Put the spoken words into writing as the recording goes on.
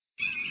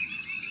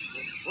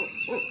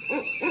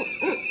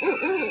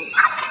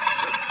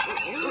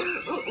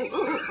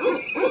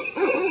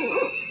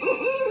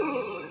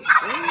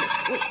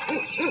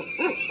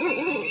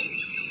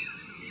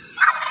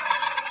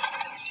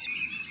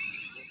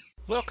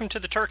Welcome to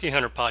the Turkey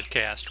Hunter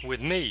Podcast with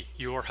me,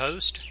 your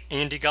host,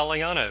 Andy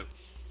Galliano.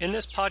 In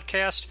this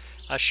podcast,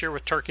 I share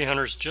with turkey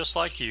hunters just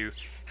like you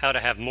how to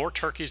have more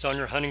turkeys on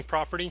your hunting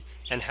property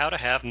and how to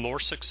have more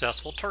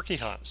successful turkey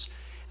hunts.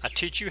 I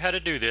teach you how to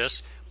do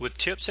this with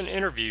tips and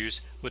interviews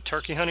with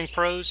turkey hunting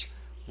pros,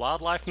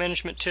 wildlife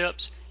management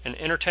tips, and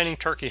entertaining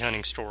turkey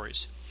hunting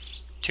stories.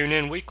 Tune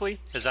in weekly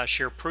as I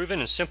share proven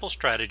and simple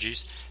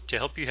strategies to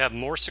help you have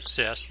more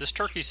success this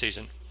turkey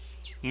season.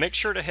 Make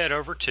sure to head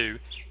over to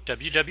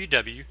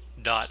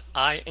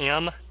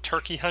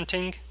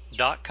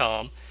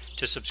www.iamturkeyhunting.com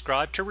to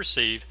subscribe to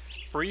receive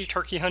free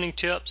turkey hunting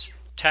tips,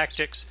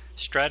 tactics,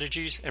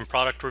 strategies, and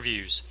product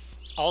reviews.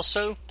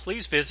 Also,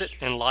 please visit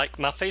and like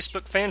my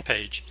Facebook fan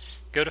page.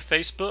 Go to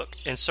Facebook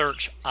and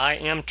search I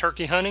Am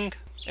Turkey Hunting,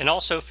 and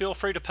also feel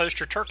free to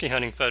post your turkey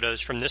hunting photos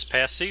from this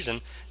past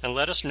season and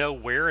let us know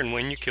where and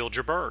when you killed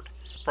your bird.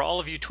 For all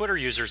of you Twitter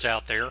users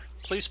out there,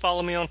 please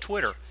follow me on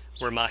Twitter,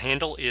 where my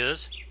handle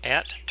is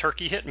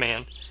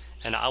 @TurkeyHitman,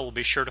 and I will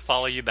be sure to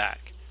follow you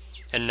back.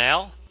 And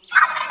now,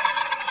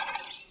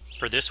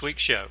 for this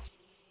week's show.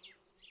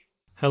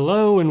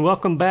 Hello, and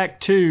welcome back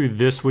to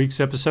this week's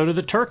episode of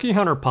the Turkey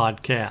Hunter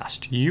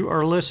Podcast. You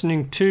are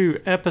listening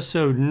to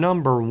episode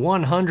number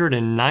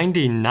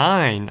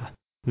 199,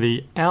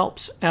 the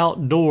Alps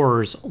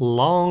Outdoors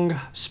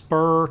Long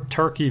Spur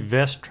Turkey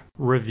Vest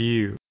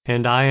Review.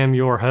 And I am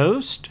your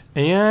host,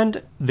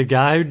 and the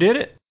guy who did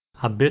it.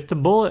 I bit the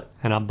bullet,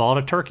 and I bought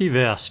a turkey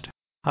vest.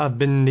 I've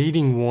been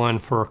needing one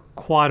for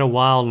quite a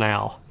while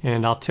now,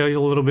 and I'll tell you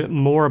a little bit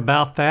more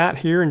about that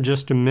here in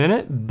just a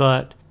minute,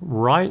 but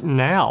right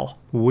now,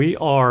 we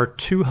are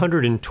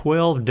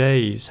 212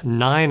 days,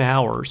 9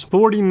 hours,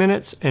 40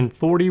 minutes, and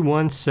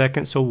 41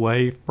 seconds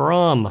away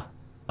from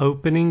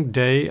opening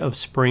day of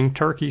spring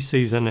turkey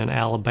season in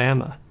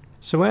Alabama.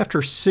 So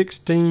after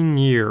 16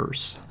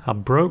 years, I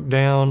broke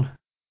down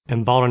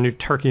and bought a new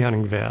turkey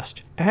hunting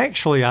vest.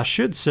 Actually, I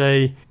should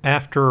say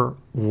after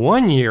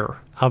 1 year,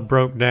 I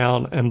broke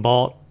down and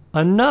bought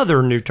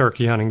another new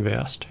turkey hunting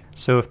vest.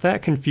 So if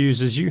that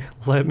confuses you,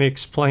 let me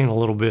explain a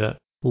little bit.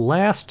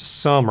 Last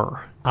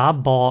summer, I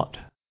bought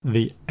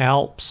the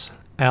Alps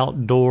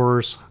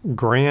Outdoors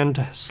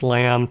Grand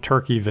Slam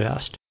turkey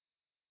vest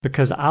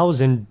because I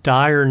was in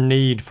dire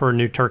need for a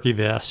new turkey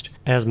vest,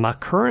 as my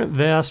current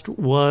vest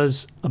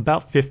was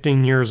about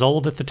 15 years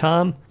old at the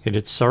time. It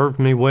had served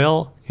me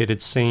well, it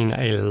had seen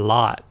a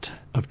lot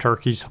of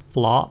turkeys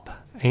flop,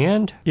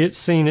 and it's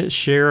seen its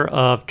share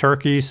of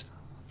turkeys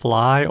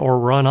fly or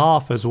run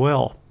off as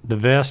well. The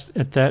vest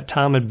at that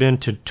time had been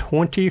to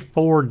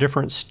 24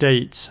 different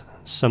states,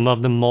 some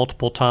of them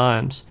multiple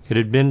times. It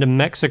had been to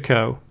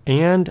Mexico,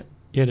 and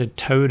it had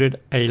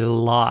toted a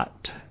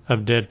lot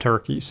of dead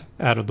turkeys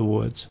out of the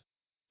woods.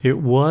 It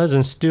was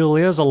and still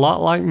is a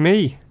lot like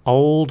me.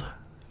 Old,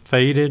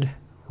 faded,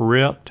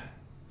 ripped,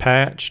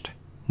 patched,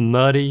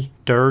 muddy,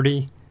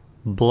 dirty,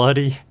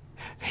 bloody,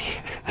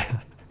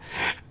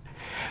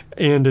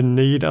 and in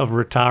need of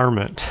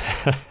retirement.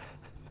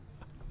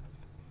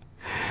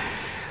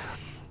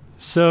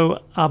 So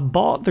I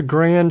bought the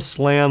Grand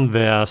Slam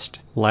vest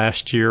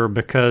last year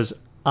because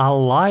I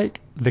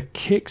like the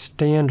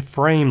kickstand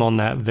frame on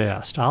that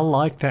vest. I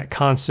like that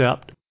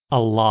concept a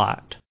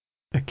lot.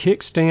 A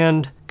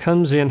kickstand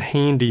comes in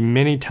handy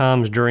many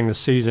times during the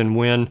season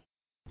when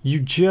you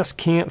just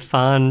can't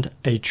find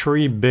a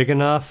tree big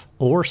enough,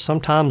 or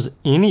sometimes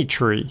any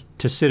tree,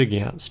 to sit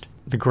against.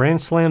 The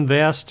Grand Slam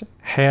vest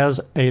has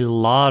a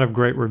lot of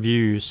great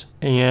reviews,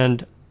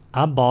 and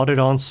I bought it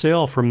on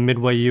sale from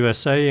Midway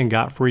USA and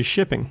got free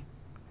shipping.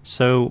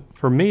 So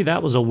for me,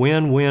 that was a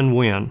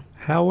win-win-win.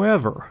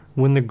 However,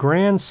 when the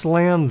Grand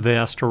Slam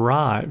vest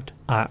arrived,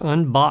 I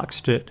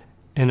unboxed it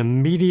and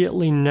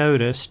immediately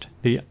noticed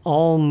the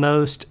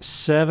almost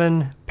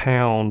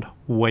 7-pound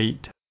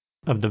weight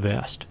of the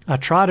vest. I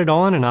tried it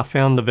on and I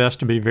found the vest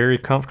to be very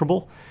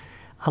comfortable.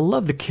 I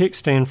love the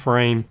kickstand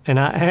frame, and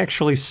I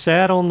actually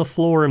sat on the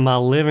floor in my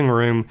living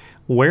room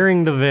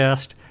wearing the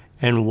vest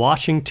and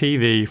watching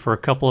TV for a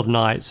couple of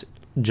nights,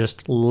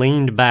 just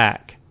leaned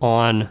back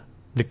on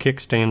the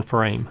kickstand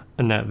frame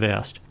in that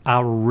vest.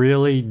 I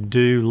really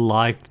do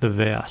like the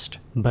vest,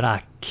 but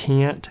I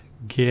can't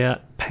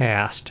get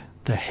past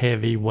the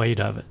heavy weight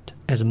of it.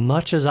 As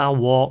much as I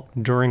walk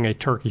during a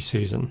turkey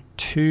season,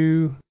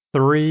 2,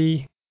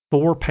 3,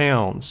 4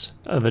 pounds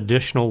of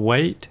additional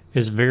weight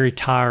is very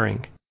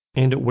tiring,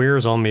 and it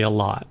wears on me a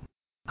lot.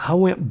 I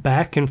went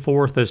back and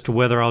forth as to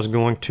whether I was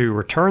going to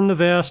return the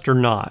vest or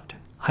not.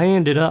 I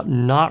ended up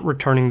not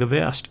returning the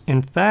vest.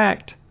 In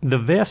fact, the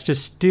vest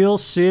is still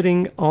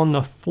sitting on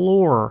the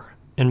floor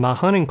in my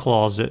hunting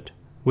closet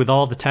with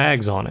all the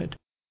tags on it.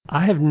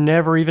 I have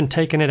never even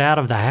taken it out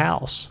of the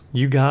house.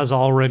 You guys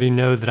already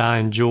know that I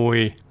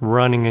enjoy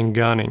running and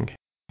gunning.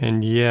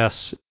 And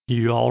yes,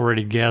 you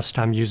already guessed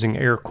I'm using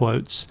air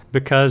quotes,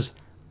 because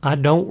I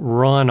don't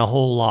run a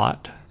whole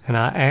lot, and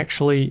I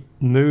actually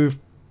move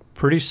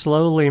pretty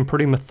slowly and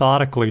pretty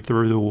methodically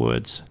through the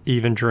woods,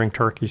 even during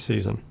turkey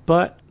season.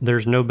 But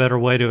there's no better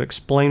way to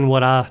explain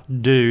what I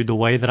do, the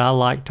way that I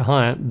like to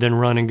hunt, than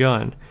run and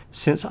gun.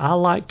 Since I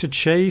like to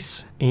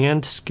chase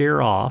and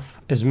scare off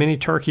as many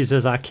turkeys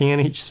as I can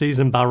each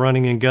season by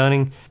running and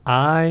gunning,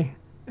 I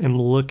am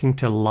looking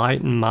to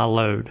lighten my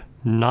load,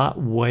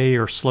 not weigh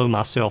or slow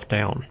myself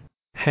down.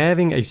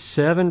 Having a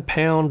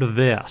 7-pound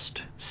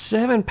vest,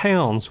 7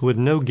 pounds with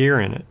no gear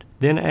in it,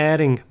 then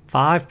adding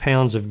 5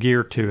 pounds of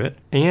gear to it,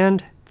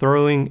 and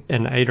throwing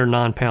an 8 or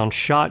 9 pound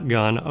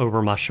shotgun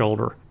over my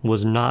shoulder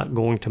was not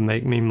going to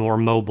make me more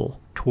mobile.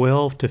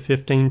 12 to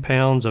 15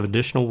 pounds of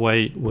additional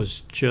weight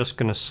was just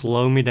going to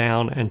slow me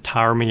down and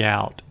tire me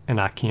out, and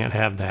I can't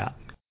have that.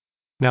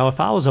 Now, if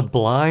I was a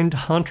blind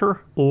hunter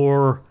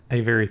or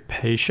a very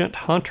patient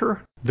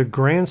hunter, the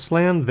Grand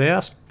Slam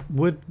vest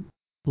would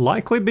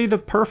likely be the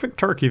perfect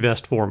turkey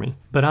vest for me.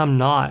 But I'm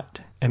not,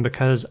 and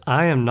because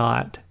I am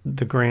not,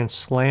 the Grand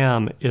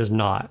Slam is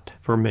not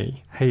for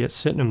me. Hey, it's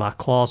sitting in my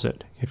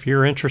closet. If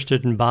you're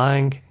interested in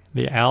buying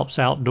the Alps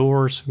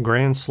Outdoors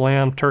Grand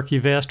Slam turkey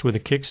vest with a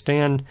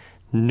kickstand,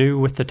 new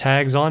with the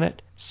tags on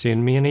it,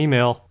 send me an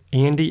email,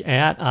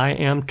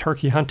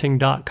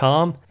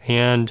 Andy@IamTurkeyHunting.com,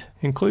 and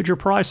include your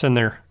price in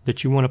there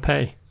that you want to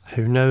pay.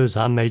 Who knows,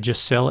 I may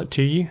just sell it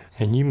to you,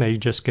 and you may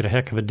just get a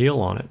heck of a deal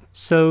on it.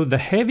 So the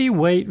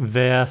heavyweight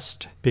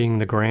vest, being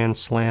the Grand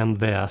Slam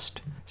vest,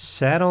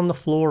 sat on the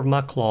floor of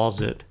my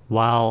closet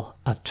while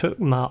I took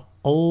my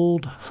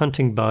old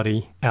hunting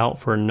buddy out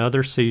for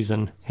another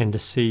season and to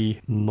see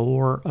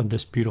more of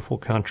this beautiful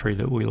country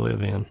that we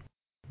live in.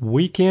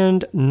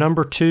 Weekend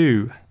number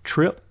 2,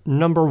 trip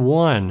number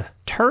 1,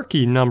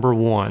 turkey number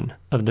 1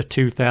 of the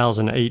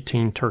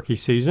 2018 turkey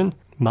season.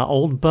 My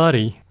old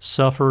buddy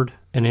suffered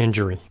an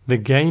injury. The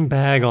game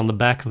bag on the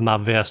back of my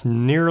vest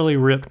nearly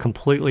ripped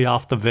completely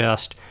off the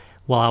vest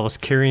while I was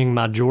carrying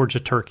my Georgia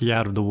turkey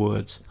out of the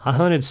woods. I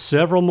hunted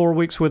several more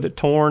weeks with it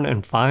torn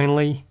and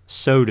finally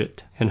sewed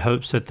it in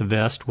hopes that the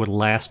vest would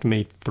last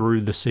me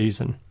through the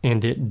season.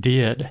 And it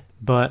did.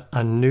 But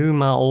I knew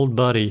my old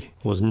buddy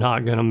was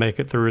not going to make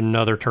it through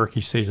another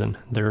turkey season.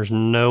 There's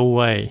no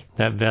way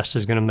that vest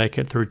is going to make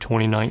it through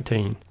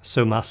 2019.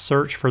 So my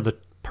search for the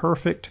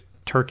perfect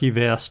turkey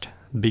vest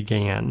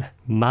began.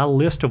 My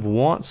list of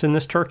wants in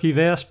this turkey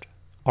vest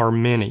are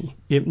many.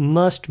 It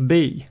must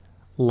be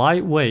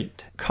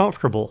lightweight,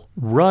 comfortable,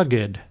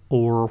 rugged,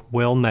 or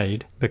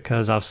well-made,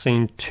 because I've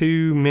seen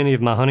too many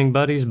of my hunting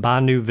buddies buy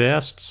new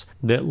vests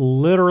that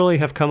literally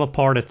have come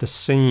apart at the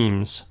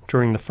seams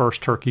during the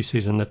first turkey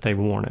season that they've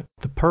worn it.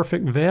 The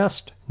perfect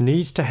vest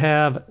needs to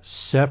have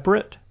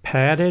separate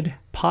padded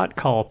pot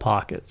call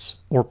pockets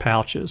or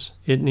pouches.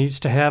 It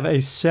needs to have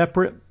a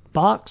separate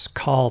box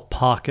call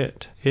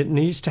pocket. It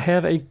needs to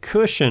have a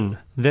cushion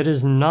that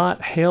is not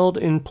held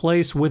in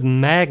place with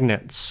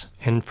magnets.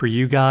 And for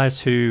you guys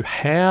who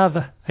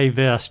have a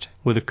vest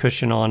with a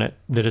cushion on it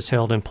that is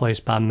held in place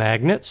by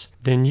magnets,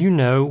 then you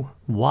know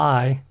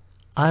why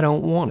I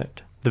don't want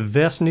it. The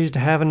vest needs to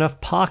have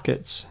enough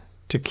pockets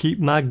to keep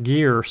my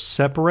gear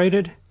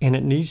separated, and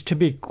it needs to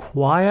be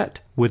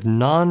quiet with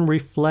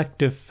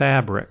non-reflective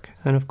fabric.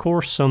 And of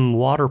course, some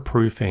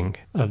waterproofing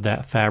of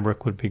that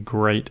fabric would be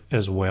great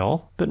as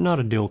well, but not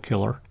a deal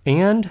killer.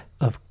 And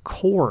of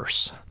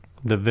course,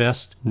 the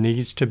vest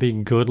needs to be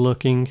good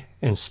looking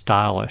and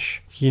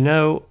stylish. You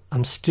know,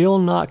 I'm still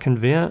not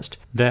convinced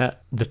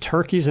that the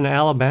turkeys in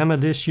Alabama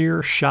this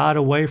year shied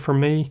away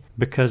from me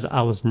because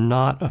I was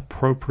not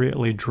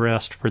appropriately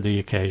dressed for the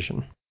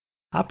occasion.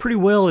 I pretty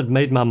well had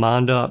made my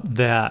mind up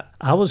that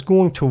I was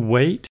going to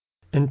wait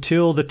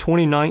until the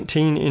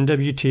 2019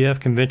 NWTF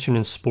Convention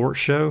and Sports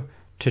Show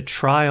to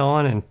try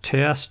on and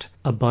test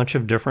a bunch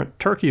of different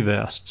turkey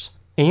vests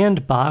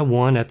and buy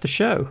one at the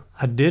show.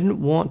 I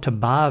didn't want to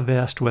buy a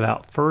vest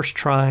without first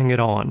trying it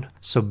on,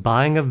 so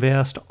buying a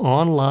vest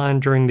online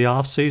during the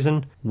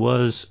off-season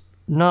was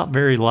not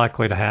very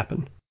likely to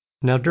happen.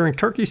 Now, during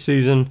turkey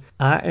season,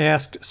 I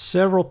asked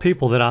several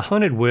people that I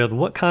hunted with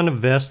what kind of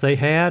vest they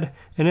had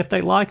and if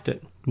they liked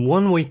it.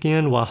 One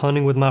weekend while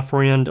hunting with my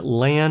friend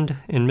Land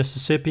in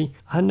Mississippi,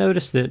 I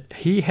noticed that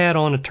he had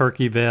on a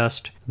turkey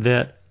vest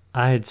that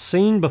I had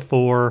seen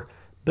before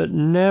but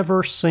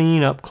never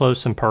seen up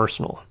close and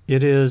personal.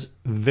 It is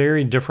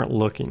very different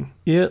looking.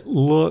 It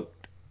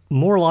looked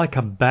more like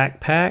a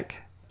backpack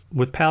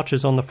with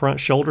pouches on the front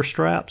shoulder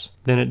straps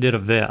than it did a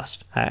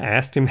vest. I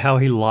asked him how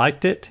he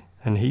liked it,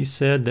 and he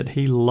said that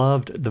he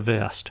loved the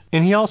vest.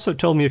 And he also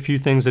told me a few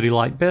things that he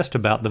liked best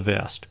about the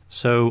vest.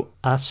 So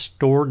I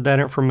stored that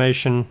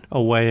information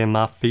away in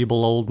my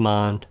feeble old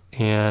mind,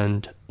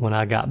 and when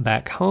I got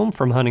back home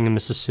from hunting in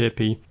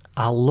Mississippi,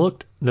 I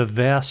looked the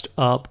vest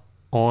up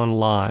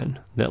online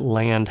that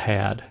Land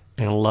had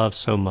and loved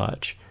so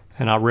much,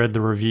 and I read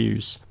the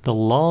reviews. The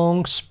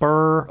Long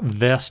Spur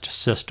Vest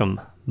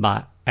System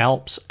by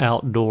Alps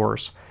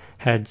Outdoors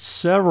had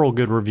several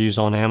good reviews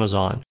on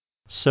Amazon.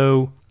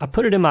 So I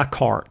put it in my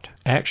cart,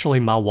 actually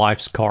my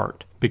wife's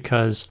cart,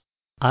 because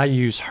I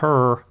use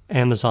her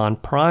Amazon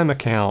Prime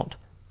account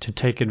to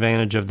take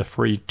advantage of the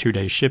free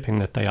 2-day shipping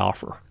that they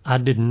offer. I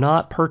did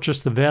not purchase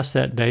the vest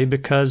that day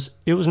because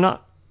it was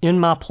not in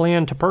my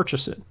plan to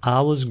purchase it. I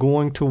was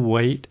going to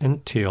wait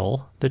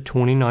until the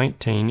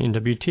 2019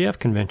 NWTF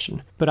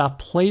convention, but I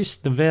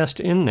placed the vest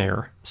in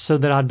there so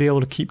that I'd be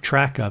able to keep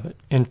track of it.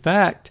 In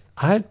fact,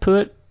 I had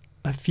put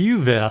a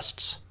few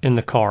vests in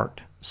the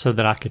cart so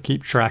that I could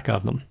keep track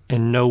of them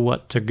and know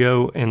what to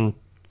go and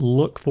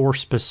look for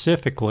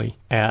specifically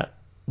at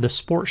the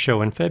sports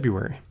show in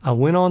February. I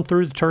went on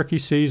through the turkey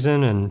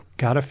season and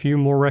got a few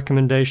more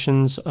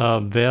recommendations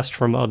of vests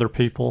from other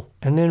people.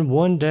 And then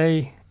one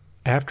day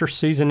after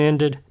season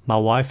ended, my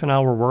wife and I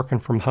were working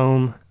from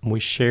home.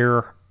 We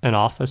share an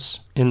office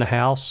in the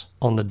house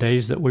on the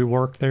days that we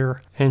work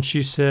there. And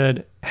she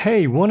said,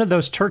 "Hey, one of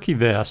those turkey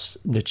vests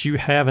that you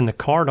have in the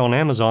cart on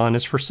Amazon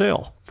is for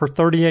sale for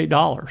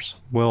 $38.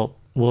 Well,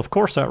 of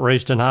course that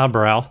raised an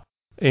eyebrow.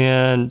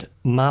 And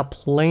my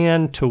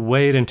plan to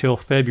wait until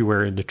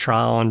February to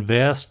try on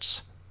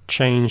vests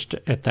changed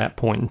at that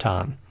point in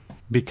time.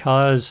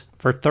 Because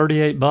for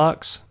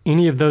 $38,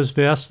 any of those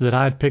vests that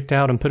I had picked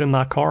out and put in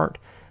my cart,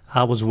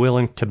 I was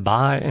willing to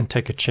buy and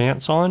take a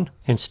chance on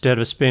instead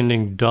of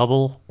spending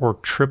double or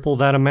triple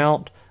that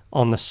amount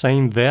on the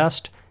same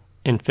vest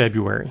in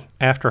February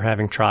after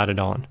having tried it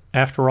on.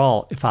 After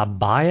all, if I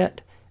buy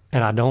it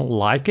and I don't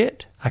like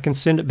it, I can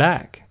send it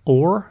back,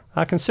 or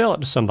I can sell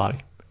it to somebody,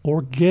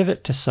 or give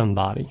it to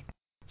somebody.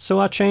 So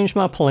I changed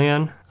my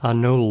plan. I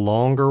no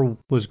longer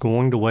was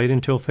going to wait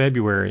until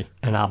February,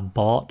 and I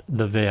bought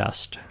the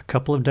vest. A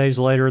couple of days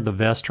later, the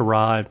vest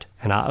arrived,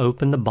 and I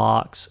opened the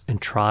box and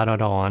tried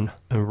it on.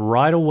 And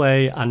right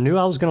away, I knew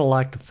I was going to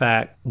like the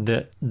fact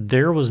that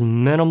there was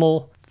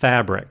minimal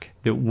fabric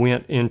that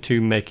went into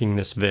making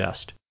this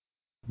vest.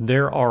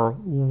 There are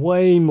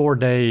way more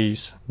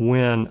days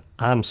when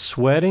I'm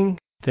sweating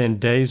than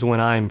days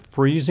when I'm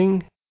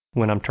freezing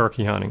when I'm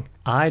turkey hunting.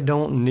 I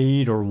don't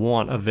need or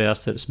want a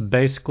vest that's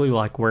basically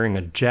like wearing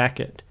a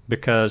jacket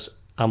because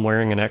I'm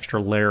wearing an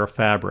extra layer of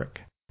fabric.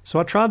 So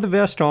I tried the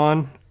vest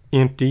on,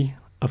 empty,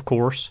 of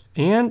course,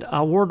 and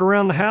I wore it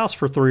around the house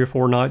for 3 or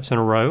 4 nights in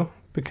a row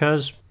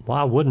because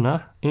why wouldn't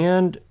I?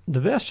 And the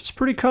vest is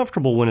pretty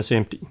comfortable when it's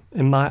empty.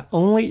 And my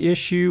only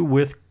issue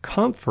with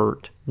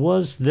comfort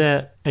was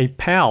that a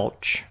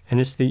pouch, and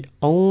it's the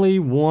only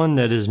one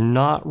that is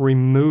not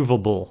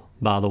removable,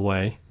 by the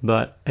way,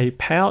 but a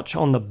pouch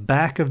on the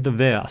back of the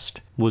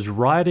vest was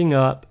riding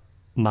up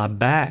my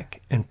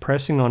back and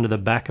pressing onto the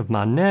back of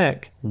my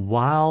neck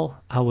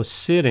while I was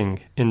sitting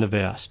in the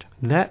vest.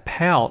 That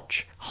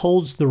pouch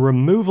holds the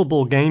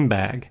removable game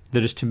bag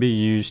that is to be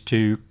used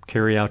to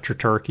carry out your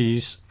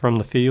turkeys from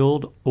the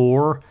field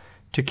or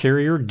to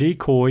carry your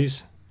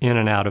decoys in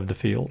and out of the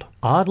field.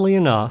 Oddly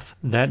enough,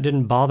 that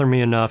didn't bother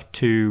me enough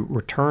to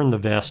return the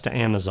vest to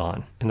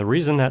Amazon. And the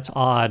reason that's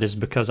odd is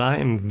because I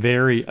am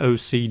very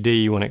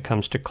OCD when it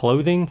comes to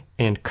clothing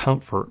and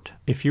comfort.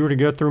 If you were to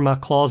go through my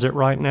closet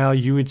right now,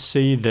 you would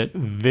see that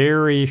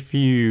very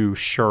few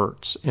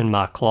shirts in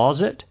my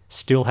closet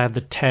still have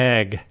the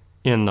tag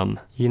in them.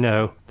 You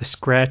know, the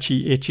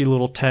scratchy, itchy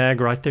little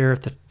tag right there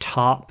at the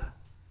top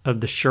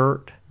of the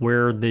shirt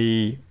where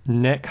the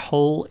neck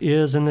hole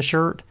is in the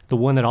shirt, the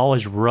one that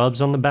always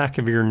rubs on the back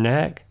of your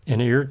neck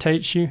and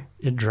irritates you.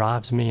 It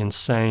drives me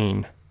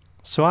insane.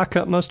 So I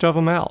cut most of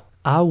them out.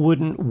 I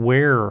wouldn't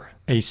wear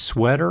a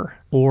sweater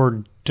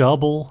or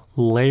double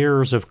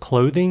layers of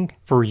clothing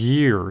for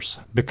years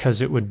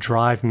because it would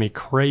drive me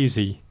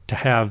crazy to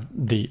have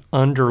the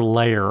under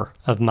layer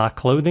of my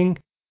clothing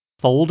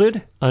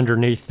folded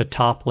underneath the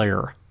top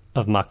layer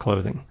of my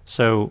clothing.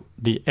 So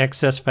the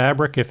excess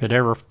fabric, if it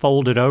ever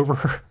folded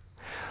over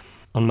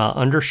on my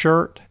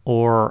undershirt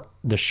or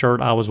the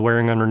shirt I was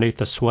wearing underneath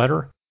the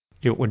sweater,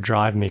 it would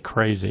drive me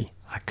crazy.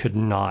 I could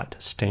not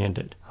stand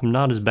it. I'm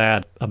not as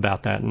bad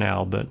about that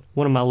now, but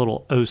one of my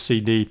little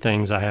OCD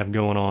things I have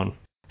going on.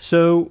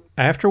 So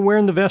after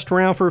wearing the vest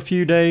around for a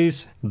few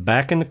days,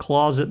 back in the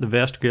closet the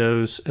vest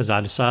goes, as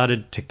I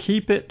decided to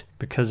keep it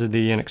because of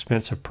the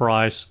inexpensive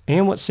price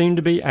and what seemed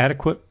to be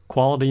adequate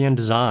quality and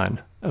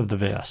design of the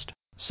vest.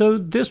 So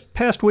this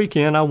past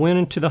weekend I went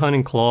into the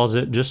hunting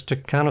closet just to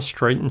kind of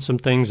straighten some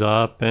things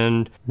up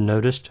and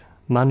noticed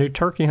my new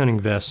turkey hunting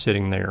vest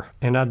sitting there.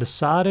 And I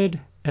decided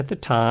at the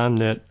time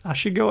that I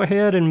should go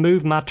ahead and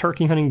move my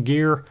turkey hunting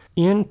gear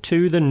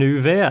into the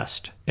new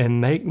vest and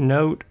make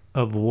note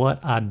of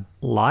what I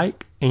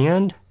like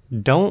and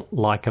don't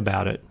like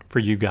about it for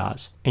you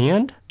guys,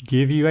 and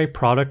give you a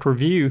product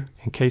review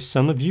in case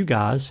some of you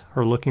guys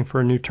are looking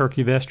for a new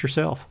turkey vest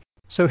yourself.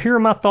 So here are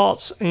my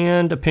thoughts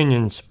and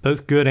opinions,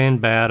 both good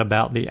and bad,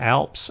 about the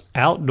Alps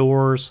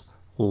Outdoors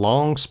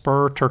Long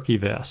Spur Turkey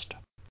Vest.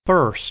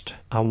 First,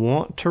 I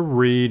want to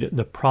read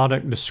the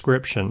product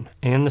description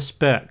and the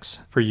specs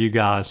for you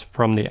guys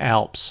from the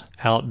Alps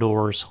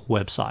Outdoors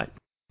website.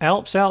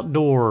 Alps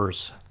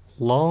Outdoors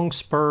Long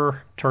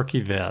Spur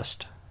Turkey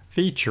Vest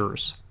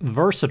features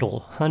versatile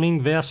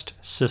hunting vest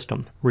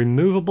system,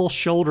 removable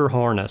shoulder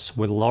harness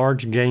with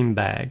large game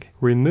bag,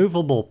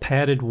 removable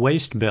padded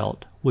waist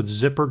belt with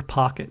zippered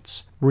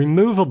pockets.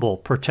 Removable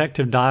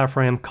protective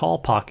diaphragm call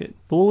pocket.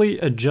 Fully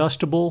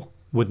adjustable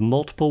with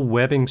multiple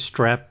webbing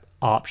strap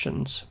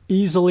options.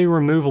 Easily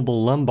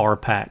removable lumbar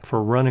pack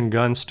for run and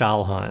gun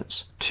style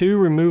hunts. 2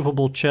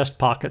 removable chest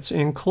pockets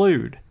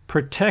include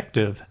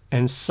protective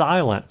and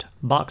silent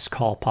box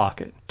call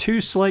pocket,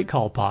 2 slate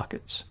call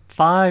pockets,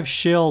 5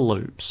 shell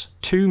loops,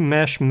 2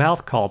 mesh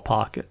mouth call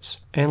pockets,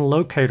 and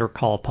locator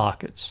call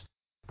pockets.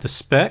 The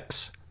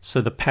specs,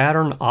 so the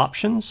pattern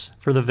options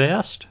for the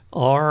vest,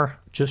 are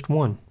just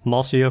one,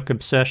 Mossy Oak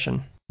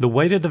Obsession. The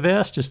weight of the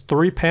vest is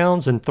 3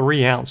 pounds and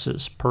 3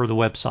 ounces per the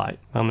website.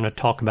 I'm going to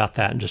talk about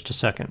that in just a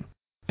second.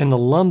 And the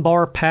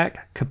lumbar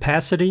pack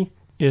capacity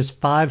is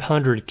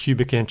 500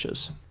 cubic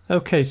inches.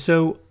 Okay,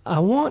 so I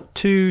want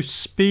to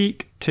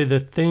speak to the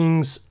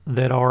things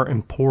that are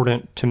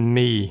important to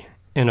me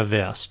in a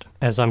vest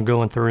as I'm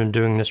going through and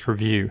doing this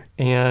review.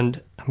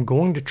 And I'm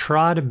going to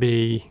try to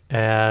be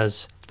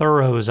as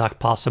thorough as I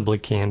possibly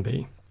can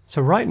be.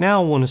 So right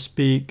now I want to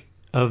speak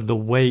of the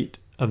weight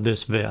of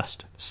this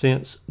vest,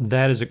 since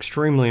that is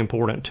extremely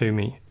important to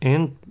me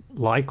and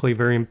likely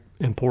very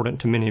important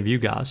to many of you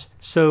guys.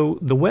 So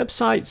the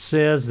website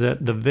says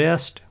that the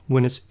vest,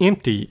 when it's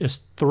empty, is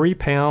 3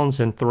 pounds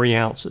and 3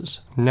 ounces.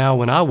 Now,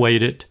 when I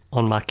weighed it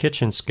on my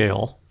kitchen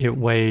scale, it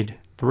weighed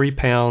 3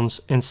 pounds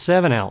and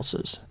 7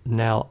 ounces.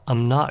 Now,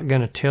 I'm not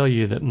going to tell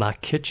you that my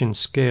kitchen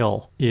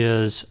scale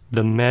is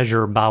the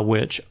measure by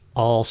which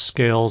all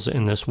scales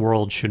in this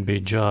world should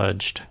be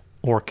judged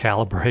or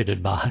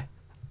calibrated by.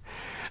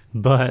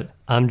 But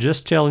I'm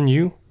just telling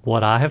you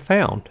what I have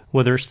found.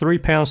 Whether it's 3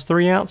 pounds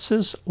 3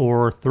 ounces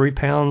or 3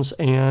 pounds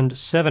and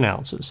 7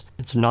 ounces,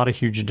 it's not a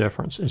huge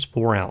difference. It's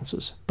 4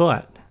 ounces.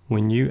 But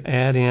when you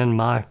add in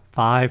my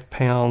 5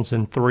 pounds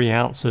and 3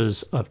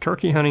 ounces of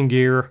turkey hunting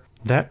gear,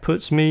 that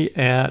puts me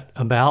at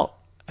about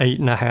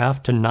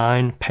 8.5 to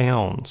 9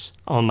 pounds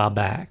on my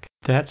back.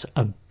 That's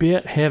a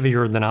bit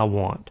heavier than I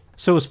want.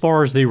 So as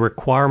far as the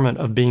requirement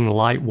of being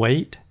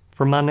lightweight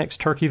for my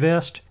next turkey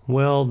vest,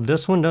 well,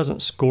 this one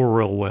doesn't score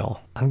real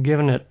well. I'm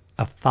giving it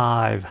a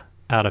 5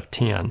 out of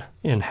 10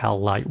 in how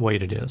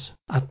lightweight it is.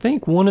 I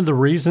think one of the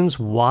reasons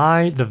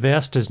why the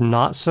vest is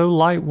not so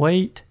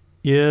lightweight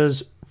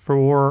is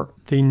for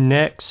the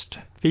next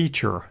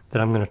feature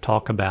that I'm going to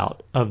talk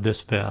about of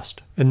this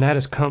vest, and that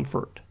is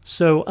comfort.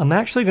 So I'm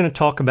actually going to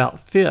talk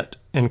about fit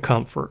and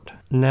comfort.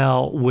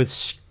 Now, with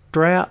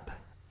strap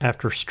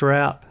after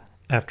strap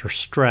after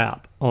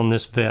strap on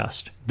this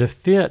vest, the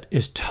fit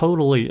is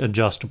totally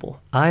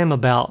adjustable. I am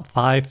about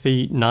 5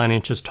 feet 9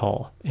 inches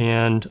tall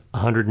and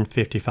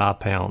 155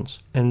 pounds,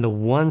 and the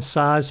one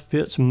size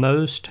fits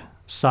most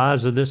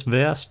size of this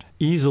vest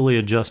easily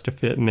adjusts to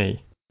fit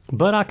me.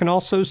 But I can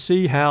also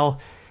see how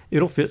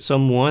it'll fit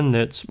someone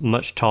that's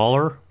much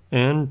taller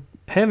and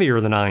heavier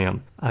than I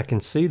am. I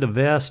can see the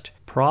vest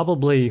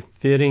probably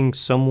fitting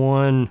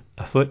someone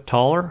a foot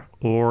taller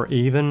or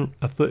even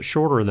a foot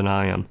shorter than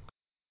I am.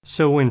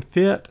 So in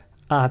fit,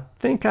 I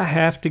think I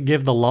have to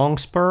give the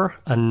Longspur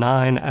a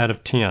 9 out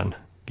of 10,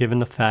 given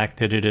the fact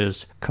that it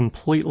is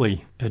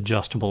completely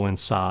adjustable in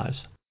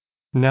size.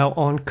 Now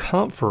on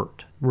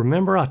comfort,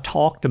 remember I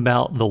talked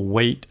about the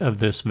weight of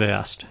this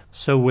vest.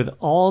 So with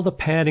all the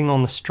padding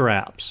on the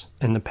straps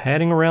and the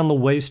padding around the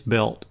waist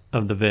belt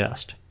of the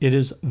vest, it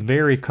is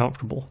very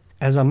comfortable.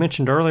 As I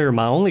mentioned earlier,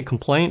 my only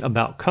complaint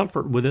about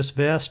comfort with this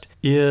vest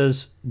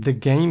is the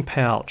game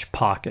pouch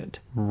pocket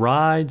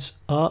rides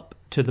up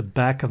to the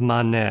back of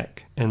my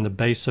neck and the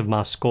base of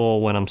my skull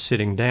when I'm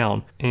sitting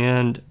down.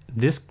 And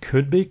this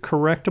could be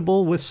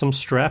correctable with some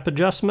strap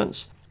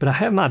adjustments, but I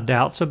have my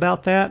doubts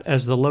about that,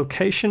 as the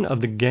location of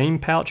the game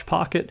pouch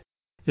pocket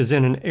is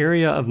in an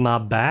area of my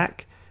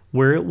back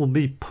where it will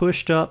be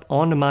pushed up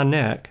onto my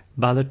neck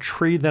by the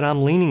tree that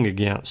I'm leaning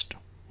against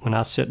when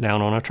I sit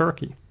down on a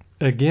turkey.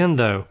 Again,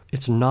 though,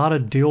 it's not a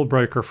deal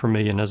breaker for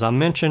me, and as I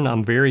mentioned,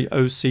 I'm very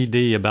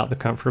OCD about the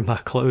comfort of my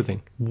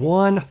clothing.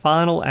 One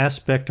final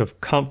aspect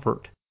of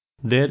comfort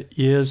that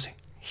is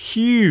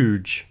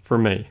huge for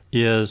me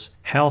is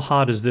how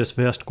hot is this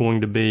vest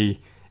going to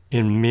be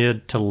in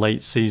mid to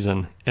late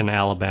season in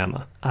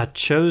Alabama. I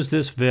chose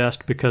this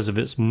vest because of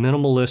its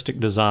minimalistic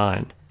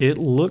design. It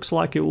looks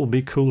like it will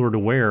be cooler to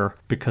wear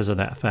because of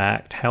that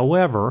fact.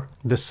 However,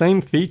 the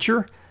same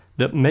feature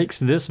that makes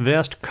this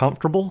vest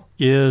comfortable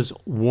is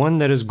one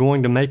that is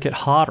going to make it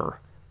hotter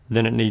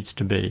than it needs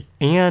to be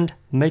and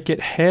make it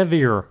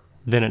heavier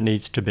than it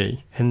needs to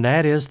be, and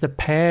that is the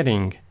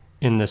padding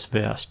in this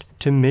vest.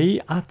 To me,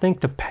 I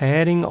think the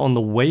padding on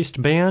the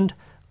waistband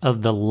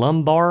of the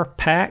lumbar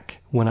pack,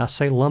 when I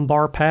say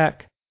lumbar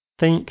pack,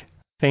 think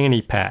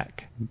fanny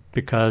pack,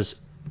 because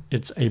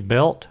it's a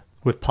belt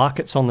with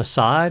pockets on the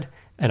side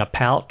and a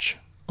pouch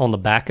on the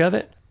back of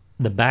it.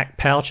 The back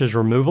pouch is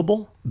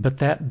removable, but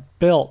that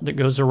belt that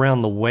goes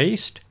around the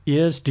waist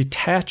is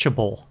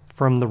detachable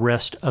from the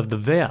rest of the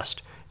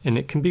vest, and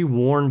it can be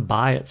worn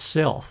by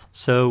itself.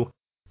 So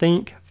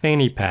think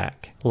fanny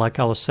pack. Like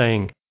I was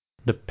saying,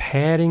 the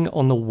padding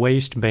on the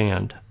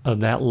waistband of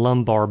that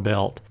lumbar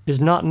belt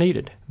is not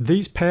needed.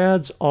 These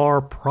pads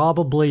are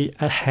probably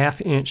a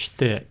 1/2 inch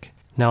thick,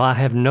 Now, I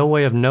have no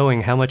way of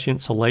knowing how much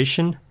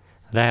insulation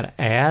that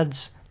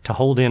adds to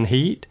hold in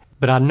heat,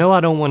 but I know I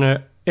don't want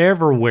to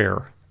ever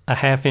wear a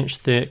half-inch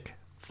thick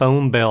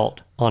foam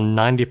belt on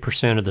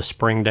 90% of the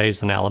spring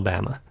days in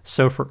Alabama.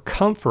 So for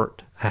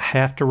comfort, I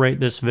have to rate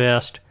this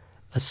vest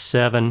a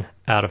 7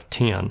 out of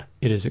 10.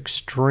 It is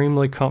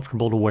extremely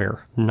comfortable to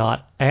wear,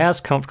 not as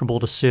comfortable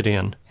to sit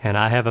in, and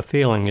I have a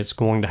feeling it's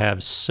going to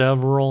have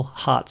several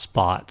hot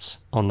spots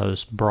on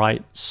those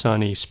bright,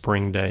 sunny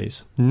spring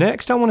days.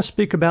 Next, I want to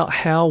speak about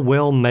how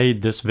well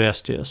made this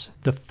vest is.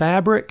 The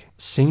fabric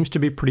seems to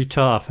be pretty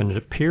tough, and it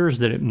appears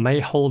that it may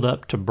hold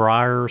up to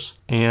briars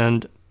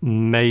and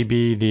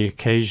maybe the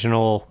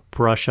occasional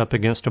brush up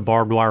against a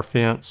barbed wire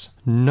fence.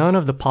 None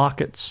of the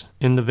pockets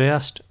in the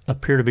vest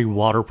appear to be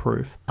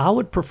waterproof. I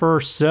would prefer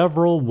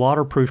several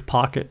waterproof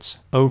pockets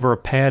over a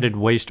padded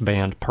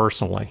waistband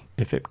personally.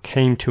 If it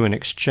came to an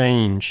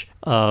exchange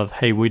of,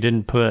 hey, we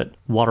didn't put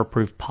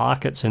waterproof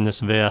pockets in this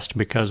vest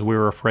because we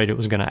were afraid it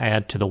was going to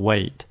add to the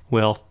weight.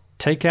 Well,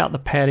 take out the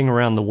padding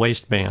around the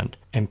waistband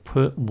and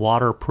put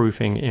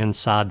waterproofing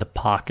inside the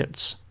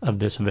pockets of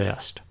this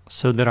vest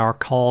so that our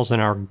calls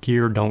and our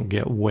gear don't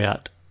get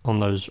wet on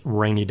those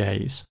rainy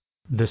days.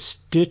 The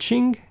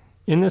stitching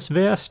in this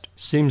vest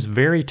seems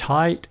very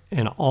tight,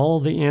 and all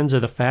the ends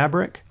of the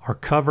fabric are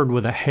covered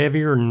with a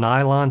heavier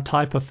nylon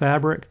type of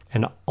fabric,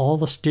 and all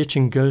the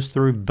stitching goes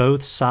through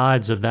both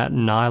sides of that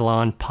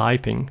nylon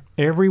piping.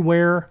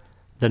 Everywhere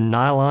the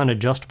nylon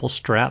adjustable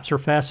straps are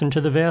fastened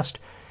to the vest,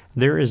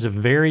 there is a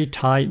very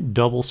tight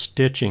double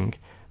stitching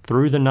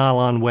through the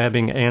nylon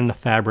webbing and the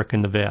fabric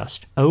in the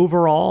vest.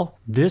 Overall,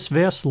 this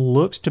vest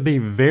looks to be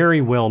very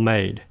well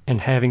made,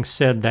 and having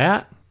said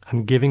that,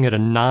 I'm giving it a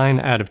 9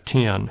 out of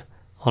 10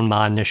 on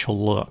my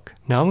initial look.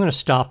 Now I'm going to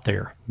stop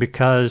there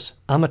because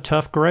I'm a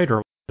tough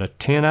grader. A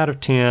 10 out of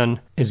 10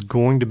 is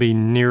going to be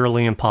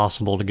nearly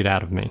impossible to get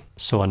out of me.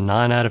 So a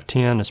 9 out of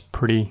 10 is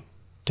pretty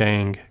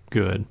dang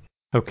good.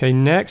 Okay,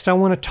 next I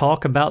want to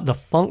talk about the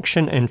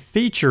function and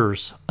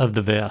features of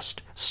the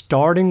vest,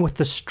 starting with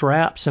the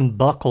straps and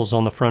buckles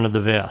on the front of the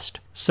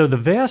vest. So the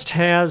vest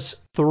has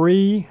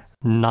 3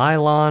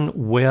 nylon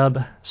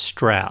web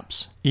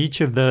straps.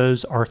 Each of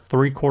those are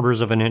 3/4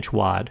 of an inch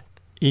wide.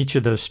 Each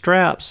of those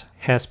straps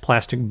has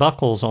plastic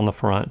buckles on the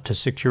front to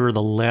secure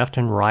the left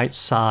and right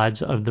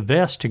sides of the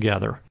vest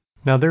together.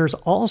 Now there's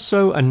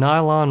also a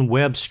nylon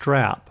web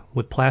strap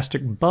with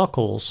plastic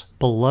buckles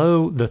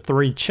below the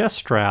 3 chest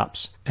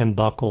straps and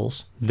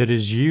buckles that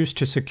is used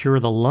to secure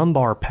the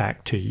lumbar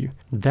pack to you.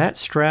 That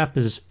strap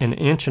is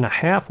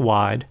 1.5 inches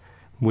wide,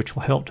 which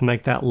will help to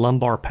make that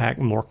lumbar pack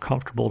more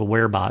comfortable to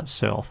wear by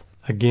itself.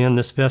 Again,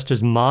 this vest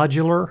is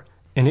modular,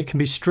 and it can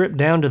be stripped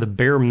down to the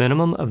bare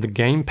minimum of the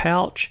game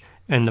pouch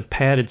and the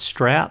padded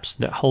straps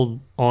that hold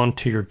on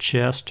to your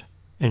chest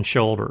and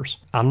shoulders.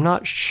 I'm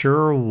not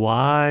sure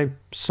why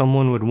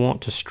someone would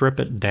want to strip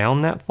it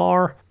down that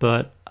far,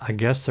 but I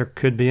guess there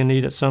could be a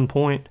need at some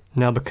point.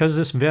 Now, because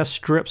this vest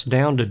strips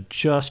down to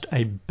just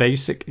a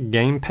basic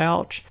game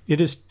pouch,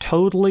 it is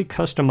totally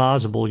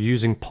customizable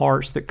using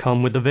parts that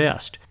come with the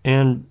vest.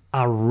 And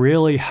I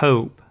really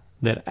hope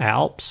that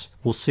Alps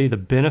will see the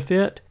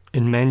benefit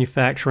in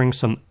manufacturing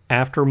some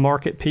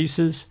aftermarket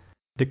pieces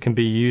that can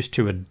be used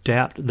to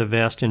adapt the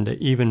vest into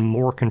even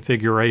more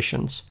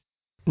configurations.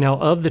 Now,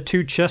 of the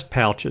 2 chest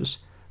pouches,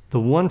 the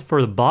one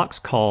for the box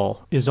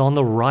call is on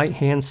the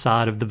right-hand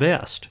side of the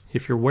vest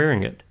if you're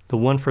wearing it. The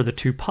one for the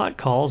 2 pot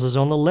calls is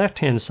on the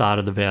left-hand side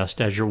of the vest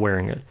as you're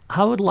wearing it.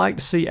 I would like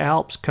to see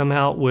Alps come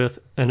out with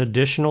an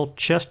additional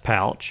chest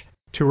pouch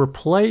to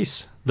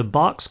replace the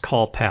box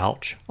call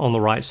pouch on the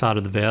right side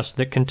of the vest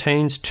that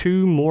contains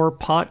 2 more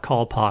pot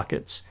call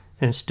pockets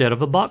instead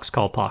of a box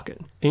call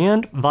pocket,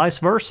 and vice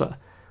versa.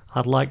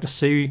 I'd like to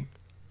see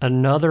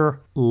another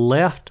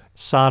left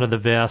side of the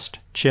vest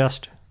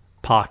chest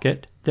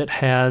pocket that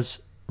has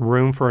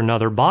room for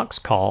another box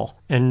call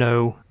and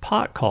no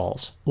pot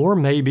calls, or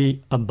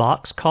maybe a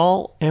box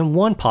call and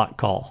 1 pot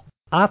call.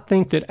 I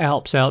think that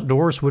Alps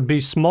Outdoors would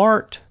be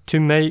smart to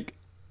make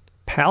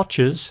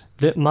pouches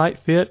that might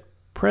fit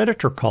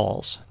predator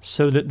calls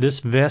so that this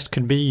vest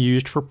could be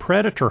used for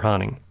predator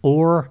hunting,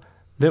 or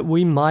that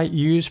we might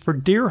use for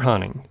deer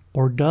hunting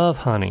or dove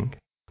hunting.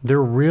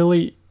 There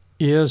really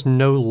is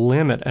no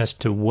limit as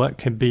to what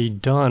could be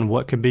done,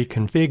 what could be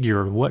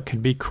configured, what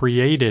could be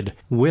created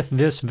with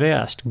this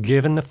vest,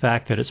 given the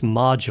fact that it's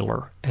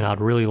modular. And I'd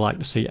really like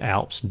to see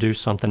Alps do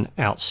something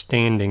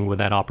outstanding with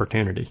that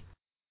opportunity.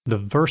 The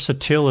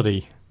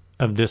versatility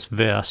of this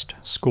vest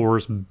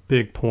scores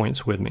big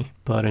points with me,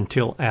 but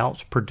until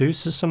Alps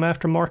produces some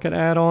aftermarket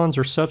add-ons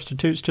or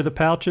substitutes to the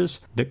pouches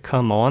that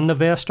come on the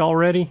vest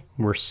already,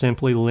 we're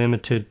simply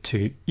limited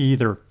to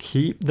either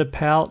keep the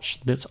pouch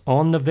that's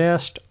on the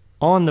vest,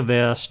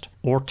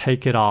 or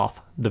take it off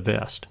the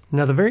vest.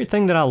 Now, the very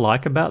thing that I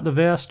like about the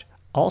vest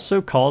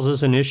also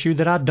causes an issue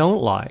that I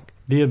don't like.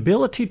 The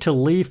ability to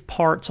leave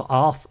parts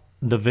off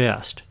the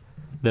vest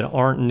that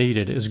aren't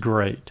needed is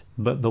great,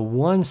 but the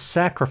one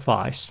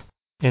sacrifice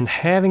in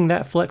having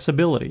that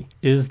flexibility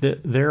is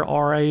that there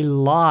are a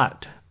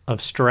lot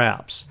of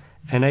straps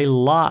and a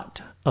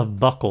lot of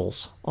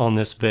buckles on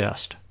this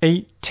vest.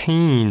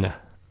 18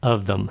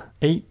 of them.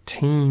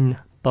 18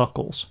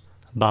 buckles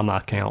by my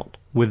count.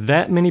 With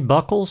that many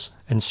buckles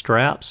and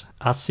straps,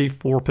 I see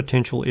 4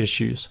 potential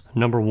issues.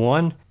 Number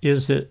 1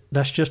 is that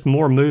that's just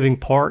more moving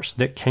parts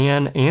that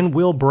can and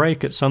will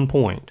break at some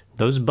point.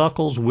 Those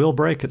buckles will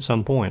break at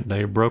some point.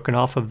 They are broken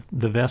off of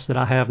the vest that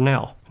I have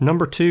now.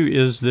 Number 2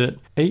 is that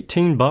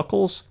 18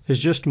 buckles is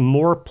just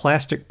more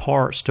plastic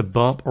parts to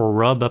bump or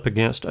rub up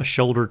against a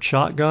shouldered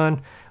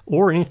shotgun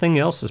or anything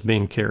else that's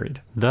being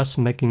carried, thus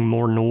making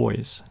more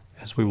noise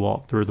as we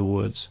walk through the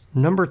woods.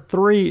 Number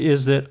 3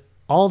 is that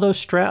all those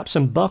straps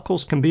and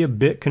buckles can be a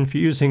bit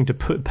confusing to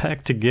put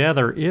back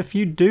together if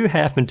you do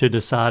happen to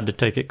decide to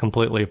take it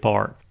completely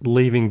apart,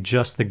 leaving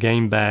just the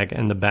game bag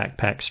and the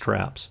backpack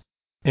straps.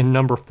 And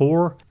number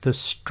 4, the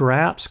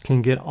straps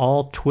can get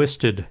all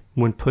twisted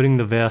when putting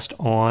the vest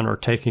on or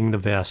taking the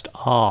vest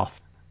off.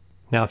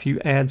 Now, if you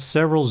add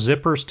several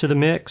zippers to the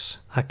mix,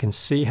 I can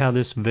see how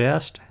this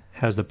vest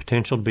has the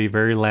potential to be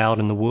very loud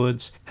in the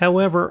woods.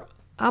 However,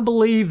 I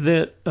believe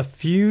that a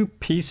few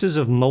pieces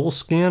of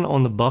moleskin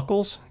on the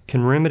buckles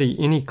can remedy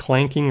any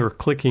clanking or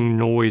clicking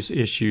noise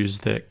issues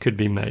that could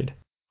be made.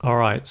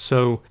 Alright,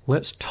 so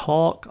let's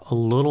talk a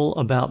little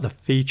about the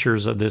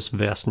features of this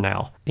vest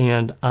now.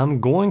 And I'm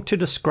going to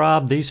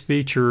describe these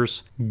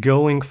features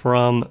going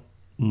from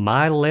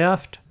my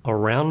left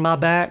around my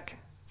back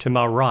to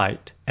my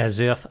right as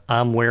if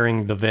I'm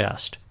wearing the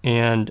vest.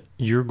 And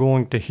you're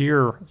going to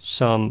hear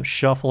some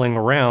shuffling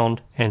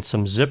around and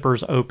some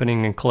zippers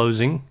opening and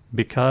closing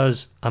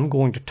because I'm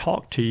going to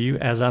talk to you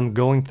as I'm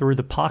going through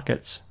the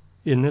pockets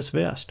in this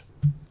vest.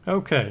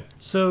 Okay,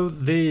 so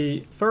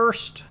the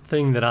first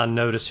thing that I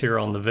notice here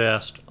on the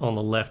vest on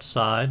the left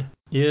side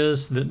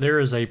is that there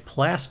is a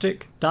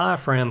plastic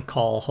diaphragm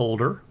call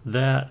holder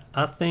that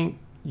I think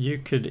you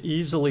could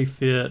easily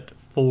fit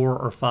 4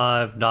 or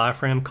 5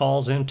 diaphragm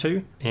calls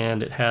into,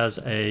 and it has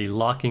a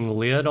locking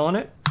lid on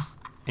it,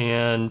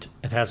 and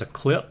it has a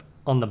clip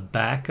on the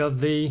back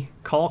of the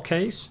call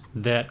case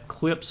that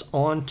clips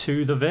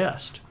onto the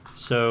vest.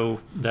 So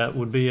that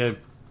would be a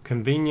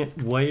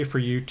convenient way for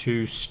you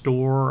to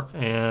store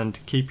and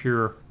keep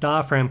your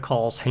diaphragm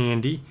calls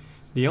handy.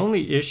 The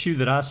only issue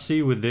that I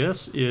see with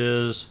this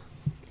is,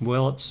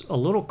 well, it's a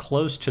little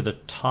close to the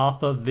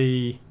top of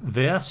the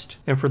vest,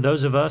 and for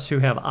those of us who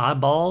have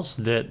eyeballs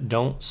that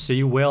don't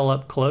see well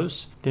up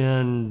close,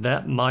 then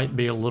that might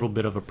be a little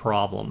bit of a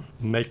problem,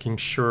 making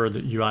sure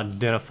that you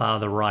identify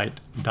the right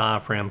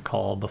diaphragm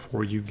call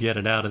before you get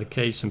it out of the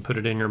case and put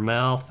it in your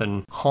mouth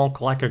and honk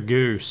like a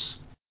goose.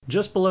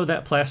 Just below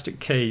that plastic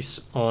case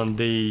on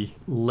the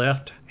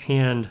left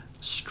hand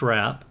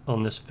strap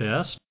on this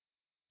vest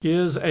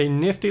is a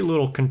nifty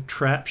little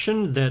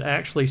contraption that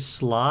actually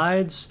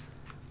slides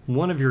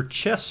one of your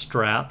chest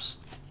straps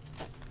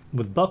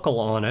with buckle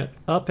on it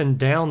up and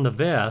down the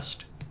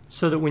vest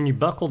so that when you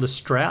buckle the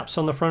straps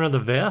on the front of the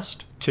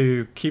vest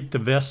to keep the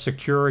vest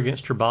secure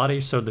against your body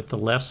so that the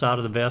left side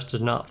of the vest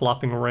is not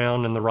flopping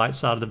around and the right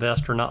side of the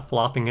vest are not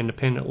flopping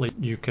independently,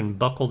 you can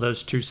buckle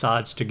those two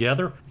sides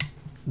together.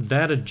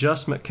 That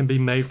adjustment can be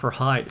made for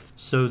height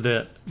so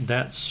that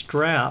that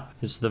strap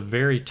is the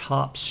very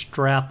top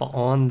strap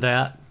on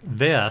that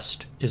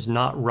vest is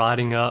not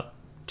riding up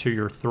to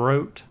your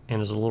throat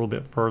and is a little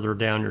bit further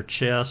down your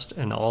chest.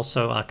 And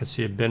also I could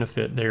see a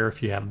benefit there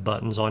if you have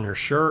buttons on your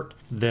shirt,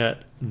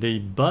 that the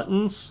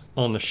buttons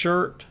on the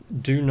shirt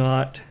do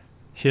not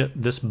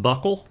hit this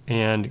buckle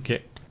and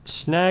get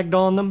snagged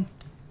on them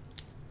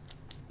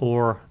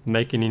or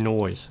make any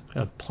noise,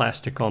 a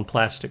plastic on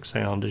plastic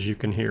sound, as you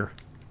can hear.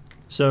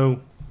 So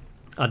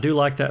I do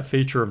like that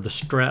feature of the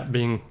strap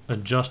being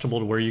adjustable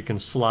to where you can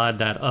slide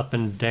that up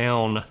and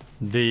down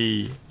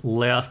the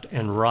left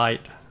and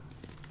right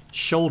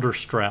shoulder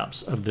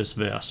straps of this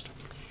vest.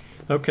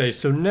 Okay,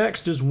 so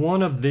next is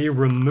one of the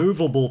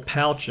removable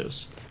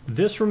pouches.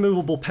 This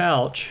removable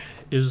pouch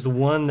is the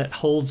one that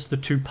holds the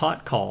 2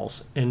 pot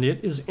calls, and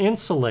it is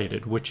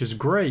insulated, which is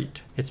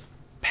great. It's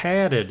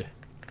padded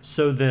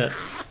so that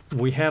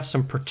we have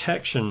some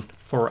protection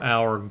for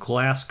our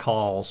glass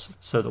calls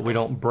so that we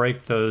don't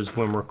break those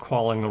when we're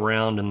crawling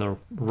around in the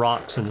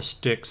rocks and the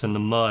sticks and the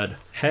mud.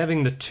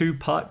 Having the 2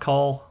 pot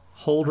call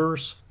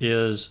holders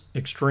is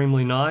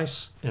extremely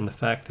nice, and the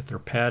fact that they're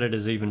padded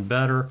is even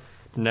better.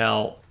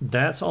 Now,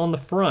 that's on the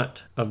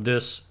front of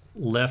this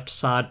left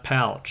side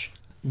pouch.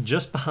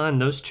 Just behind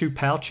those 2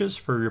 pouches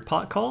for your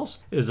pot calls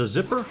is a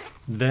zipper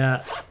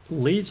that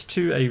leads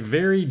to a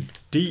very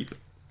deep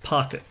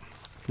pocket.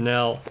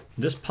 Now,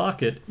 this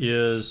pocket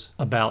is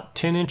about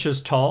 10 inches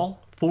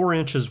tall, 4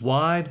 inches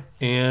wide,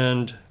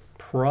 and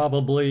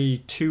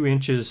probably 2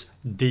 inches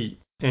deep.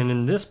 And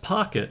in this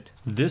pocket,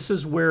 this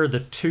is where the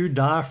 2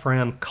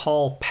 diaphragm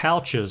call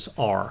pouches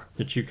are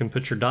that you can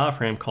put your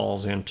diaphragm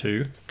calls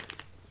into,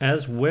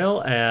 as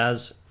well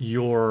as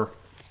your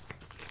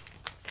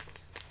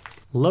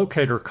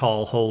locator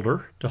call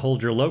holder to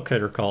hold your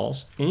locator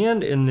calls.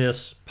 And in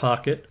this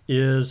pocket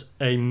is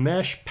a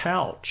mesh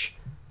pouch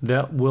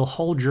that will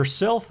hold your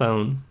cell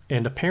phone,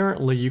 and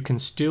apparently you can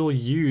still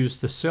use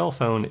the cell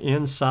phone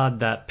inside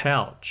that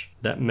pouch,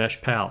 that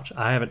mesh pouch.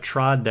 I haven't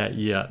tried that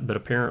yet, but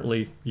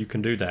apparently you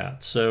can do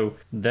that. So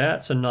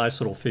that's a nice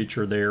little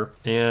feature there.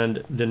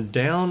 And then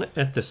down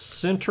at the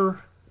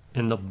center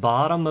in the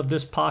bottom of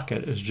this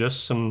pocket is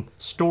just some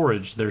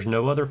storage. There's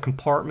no other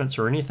compartments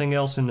or anything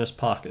else in this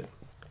pocket.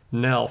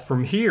 Now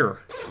from here,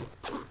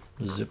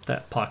 zip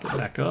that pocket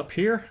back up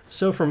here.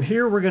 So from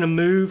here we're going to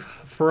move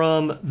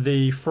from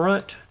the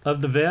front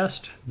of the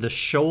vest, the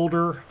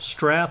shoulder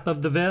strap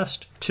of the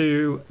vest,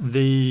 to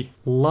the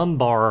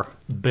lumbar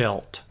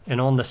belt.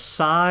 And on the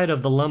side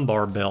of the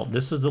lumbar belt,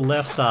 this is the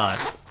left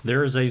side,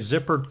 there is a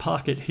zippered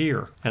pocket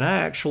here. And I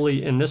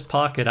actually, in this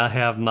pocket, I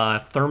have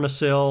my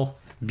Thermacell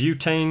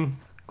butane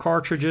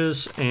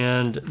cartridges,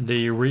 and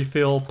the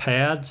refill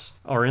pads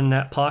are in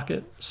that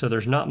pocket. So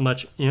there's not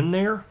much in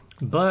there.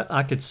 But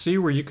I could see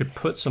where you could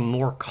put some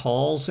more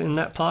calls in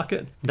that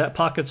pocket. That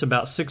pocket's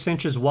about 6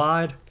 inches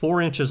wide,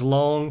 4 inches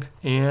long,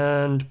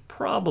 and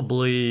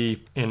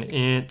probably an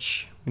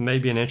inch,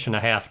 maybe an inch and a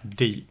half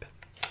deep.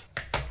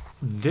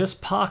 This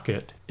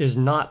pocket is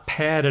not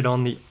padded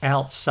on the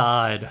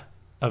outside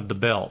of the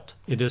belt.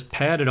 It is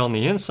padded on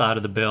the inside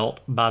of the belt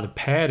by the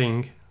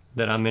padding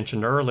that I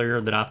mentioned earlier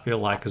that I feel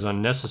like is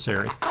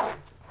unnecessary.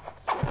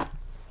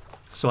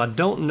 So I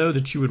don't know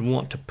that you would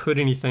want to put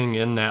anything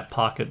in that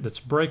pocket that's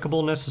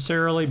breakable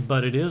necessarily,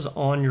 but it is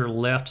on your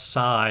left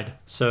side,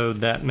 so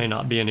that may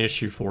not be an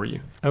issue for you.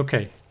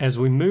 Okay, as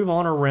we move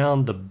on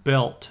around the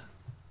belt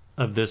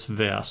of this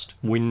vest,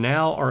 we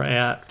now are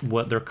at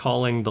what they're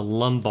calling the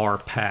lumbar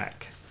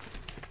pack.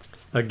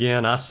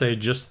 Again, I say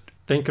just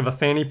think of a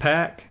fanny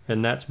pack,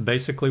 and that's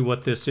basically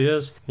what this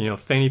is. You know,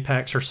 fanny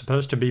packs are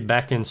supposed to be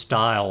back in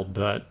style,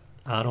 but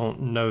I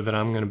don't know that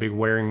I'm going to be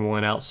wearing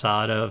one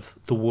outside of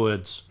the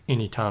woods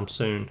anytime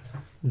soon.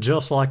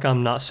 Just like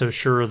I'm not so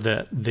sure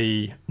that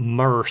the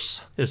Merce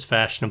is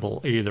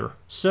fashionable either.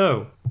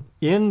 So,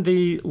 in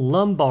the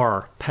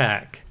lumbar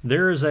pack,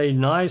 there is a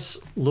nice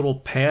little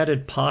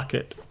padded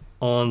pocket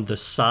on the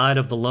side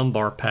of the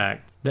lumbar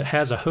pack that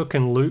has a hook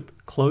and loop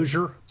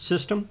closure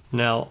system.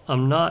 Now,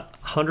 I'm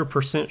not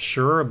 100%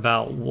 sure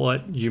about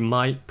what you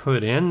might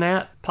put in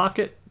that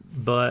pocket,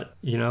 but,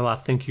 you know, I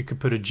think you could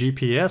put a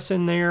GPS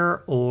in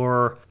there,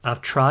 or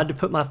I've tried to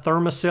put my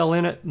Thermacell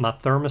in it. My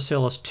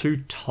Thermacell is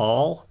too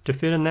tall to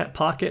fit in that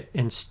pocket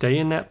and stay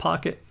in that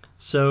pocket.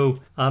 So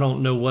I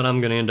don't know what I'm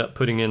going to end up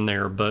putting in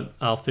there, but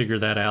I'll figure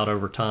that out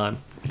over time.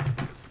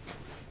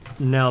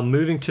 Now,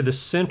 moving to the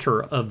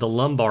center of the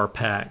lumbar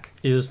pack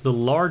is the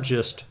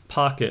largest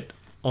pocket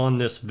on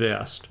this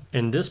vest.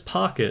 And this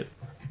pocket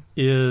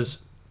is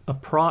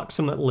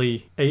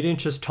approximately 8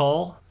 inches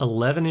tall,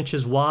 11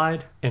 inches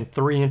wide, and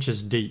 3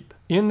 inches deep.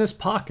 In this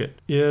pocket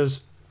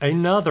is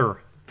another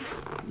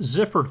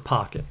zippered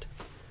pocket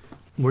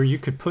where you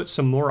could put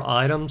some more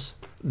items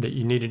that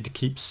you needed to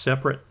keep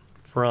separate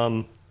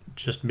from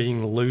just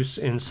being loose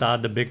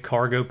inside the big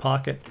cargo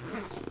pocket.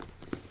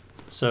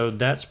 So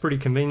that's pretty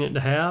convenient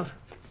to have.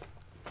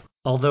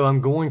 Although I'm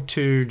going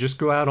to just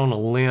go out on a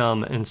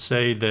limb and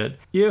say that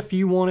if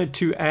you wanted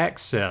to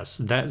access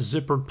that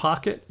zippered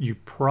pocket, you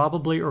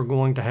probably are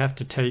going to have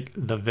to take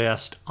the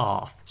vest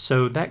off.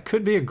 So that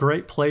could be a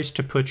great place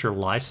to put your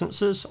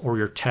licenses or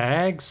your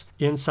tags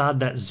inside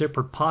that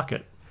zippered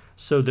pocket,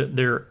 so that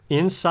they're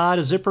inside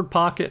a zippered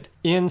pocket,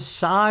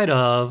 inside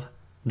of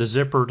the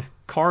zippered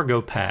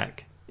cargo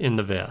pack in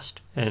the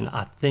vest. And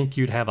I think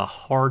you'd have a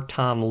hard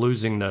time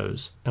losing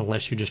those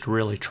unless you just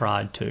really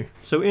tried to.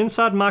 So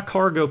inside my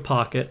cargo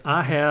pocket,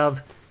 I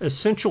have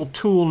essential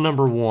tool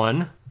number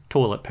 1,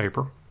 toilet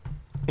paper.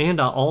 And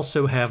I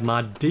also have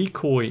my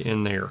decoy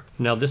in there.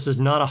 Now, this is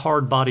not a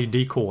hard body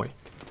decoy.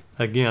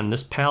 Again,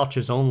 this pouch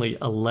is only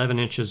 11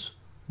 inches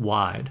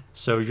wide,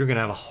 so you're going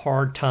to have a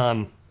hard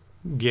time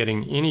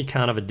getting any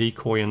kind of a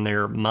decoy in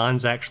there.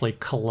 Mine's actually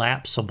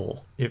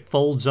collapsible. It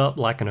folds up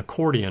like an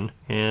accordion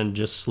and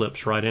just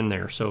slips right in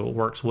there, so it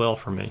works well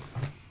for me.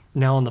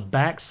 Now, on the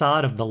back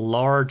side of the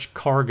large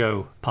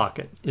cargo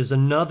pocket is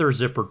another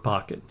zippered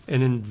pocket,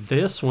 and in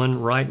this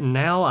one right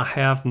now I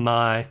have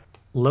my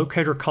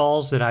locator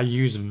calls that I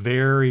use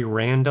very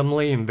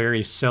randomly and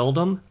very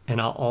seldom,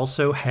 and I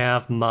also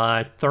have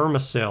my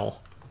Thermacell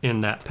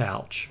in that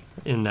pouch,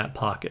 in that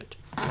pocket.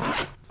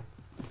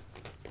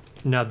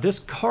 Now, this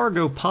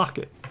cargo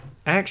pocket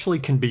actually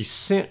can be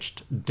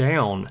cinched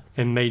down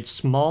and made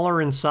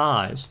smaller in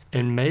size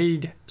and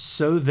made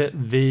so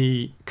that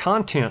the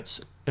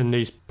contents in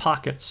these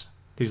pockets,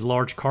 these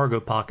large cargo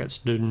pockets,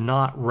 do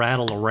not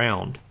rattle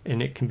around.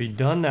 And it can be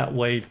done that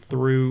way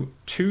through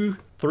 2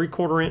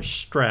 3/4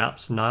 inch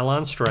straps,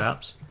 nylon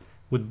straps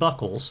with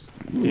buckles,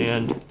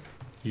 and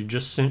you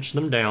just cinch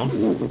them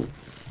down,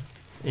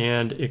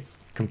 and it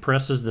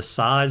compresses the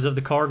size of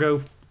the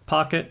cargo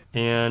pocket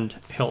and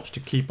helps to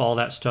keep all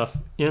that stuff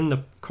in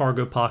the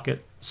cargo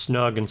pocket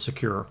snug and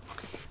secure.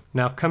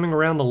 Now, coming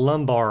around the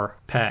lumbar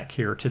pack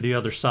here to the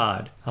other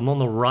side, I'm on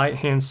the right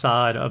hand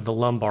side of the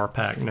lumbar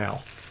pack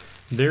now.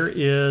 There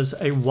is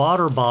a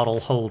water bottle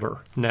holder.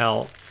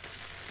 Now,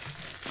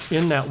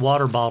 in that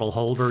water bottle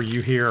holder,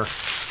 you hear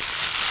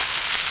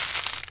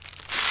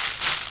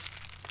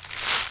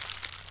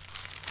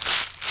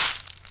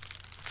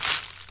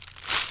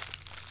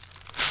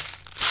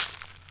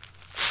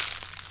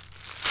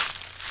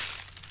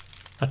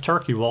a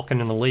turkey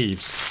walking in the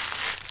leaves.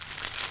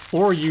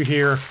 Or you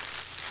hear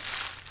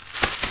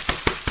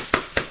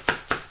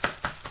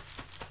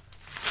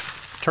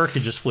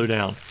turkey just flew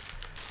down.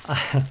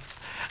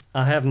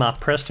 I have my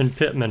Preston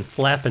Pittman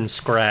flap and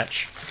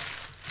scratch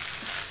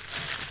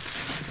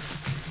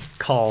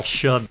call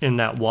shoved in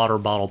that water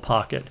bottle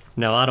pocket.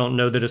 Now, I don't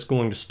know that it's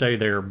going to stay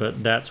there,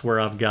 but that's where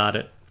I've got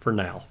it for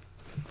now.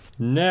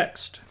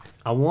 Next,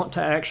 I want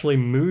to actually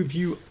move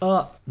you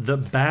up the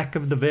back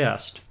of the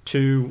vest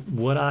to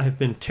what I have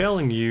been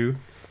telling you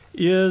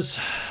is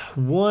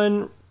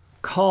one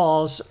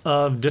cause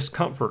of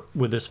discomfort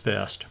with this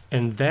vest,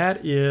 and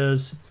that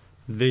is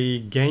the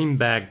game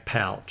bag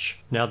pouch.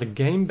 Now, the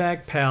game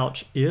bag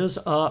pouch is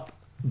up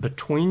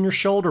between your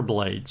shoulder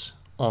blades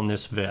on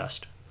this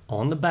vest,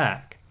 on the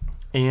back,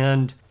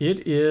 and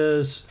it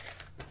is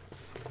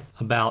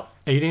about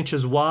 8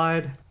 inches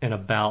wide and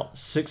about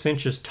 6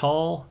 inches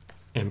tall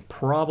and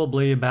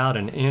probably about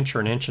an inch or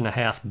an inch and a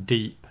half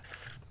deep.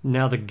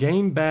 Now, the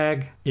game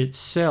bag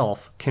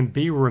itself can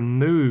be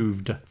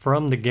removed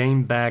from the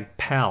game bag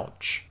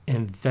pouch,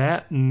 and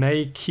that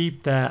may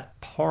keep that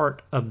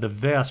part of the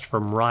vest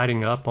from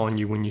riding up on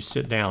you when you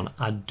sit down.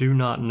 I do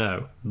not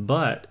know.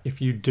 But if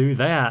you do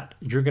that,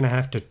 you're going to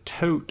have to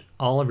tote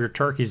all of your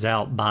turkeys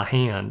out by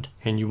hand,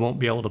 and you won't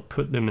be able to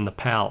put them in the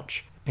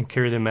pouch and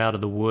carry them out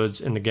of the woods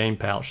in the game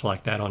pouch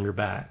like that on your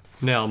back.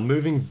 Now,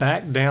 moving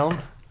back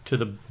down to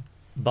the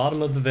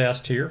bottom of the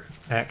vest here.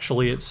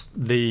 Actually, it's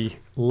the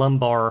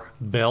lumbar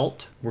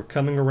belt. We're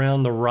coming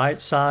around the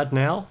right side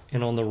now,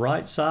 and on the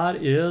right side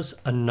is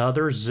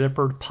another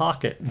zippered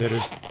pocket that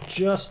is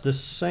just the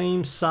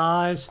same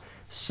size,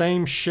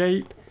 same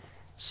shape,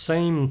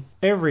 same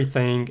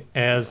everything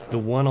as the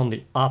one on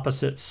the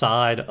opposite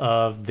side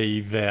of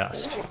the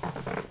vest.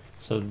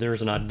 So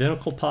there's an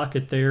identical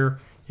pocket there.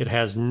 It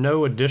has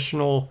no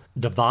additional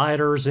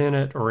dividers in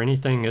it or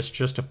anything. It's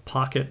just a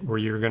pocket where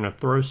you're going to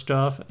throw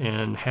stuff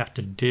and have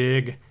to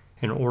dig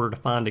in order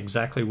to find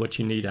exactly what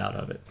you need out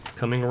of it.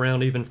 Coming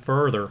around even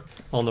further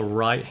on the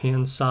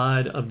right-hand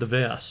side of the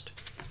vest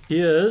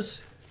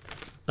is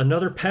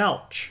another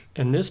pouch.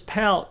 And this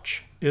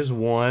pouch is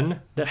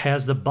one that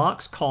has the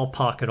box call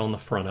pocket on the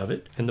front of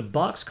it. And the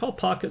box call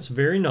pocket's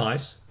very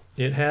nice.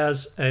 It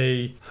has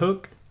a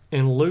hook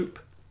and loop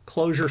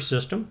closure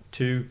system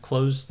to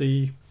close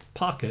the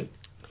pocket.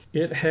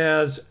 It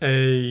has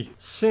a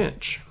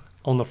cinch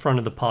on the front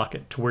of the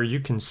pocket to where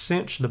you can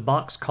cinch the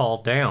box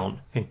call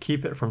down and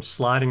keep it from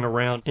sliding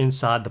around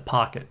inside the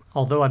pocket.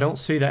 Although I don't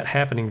see that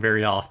happening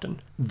very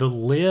often. The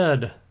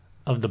lid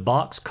of the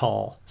box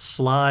call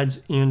slides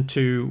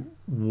into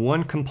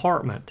one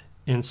compartment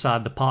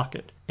inside the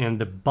pocket, and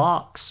the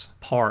box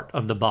part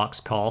of the box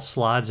call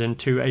slides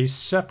into a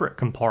separate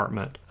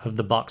compartment of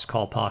the box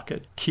call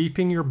pocket,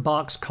 keeping your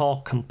box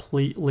call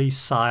completely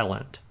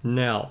silent.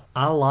 Now,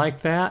 I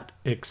like that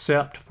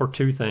except for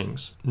two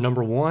things.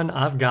 Number one,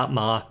 I've got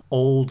my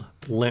old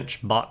Lynch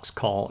box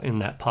call in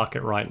that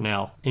pocket right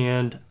now,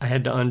 and I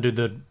had to undo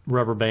the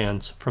rubber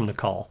bands from the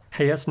call.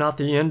 Hey, that's not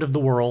the end of the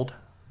world,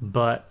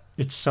 but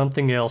it's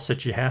something else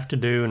that you have to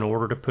do in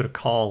order to put a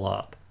call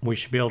up. We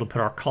should be able to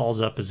put our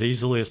calls up as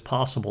easily as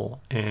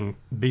possible and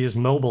be as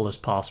mobile as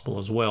possible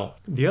as well.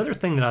 The other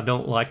thing that I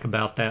don't like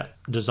about that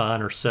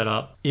design or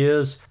setup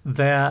is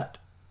that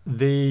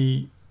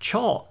the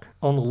chalk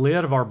on the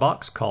lid of our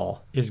box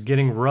call is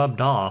getting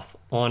rubbed off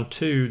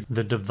onto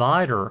the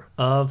divider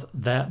of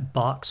that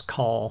box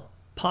call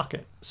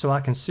pocket. So I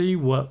can see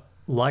what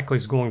likely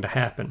is going to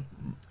happen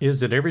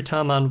is that every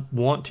time I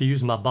want to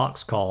use my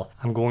box call,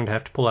 I'm going to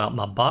have to pull out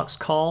my box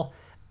call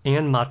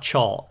and my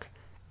chalk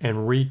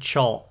and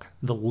re-chalk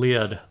the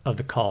lid of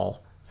the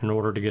call in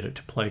order to get it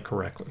to play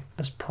correctly.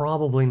 That's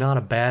probably not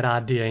a bad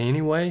idea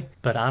anyway,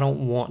 but I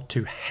don't want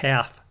to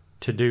have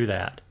to do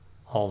that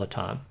all the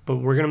time. But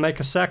we're going to make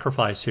a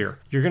sacrifice here.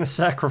 You're going to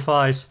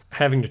sacrifice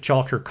having to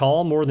chalk your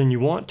call more than you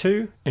want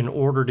to in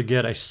order to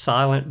get a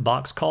silent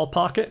box call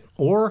pocket,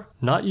 or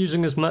not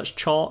using as much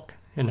chalk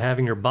and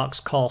having your box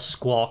call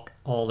squawk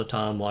all the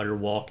time while you're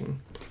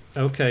walking.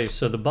 Okay,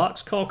 so the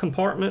box call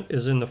compartment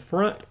is in the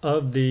front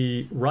of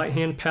the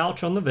right-hand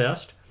pouch on the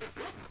vest.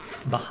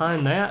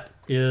 Behind that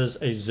is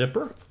a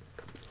zipper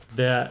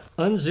that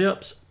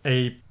unzips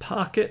a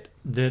pocket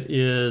that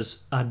is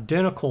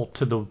identical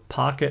to the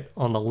pocket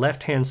on the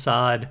left-hand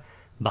side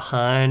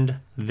behind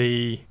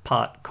the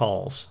pot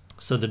calls.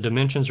 So the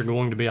dimensions are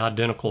going to be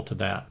identical to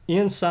that.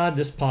 Inside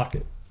this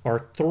pocket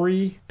are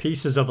 3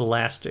 pieces of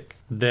elastic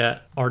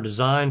that are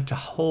designed to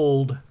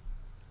hold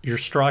your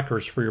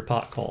strikers for your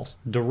pot calls.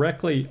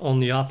 Directly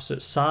on the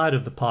opposite side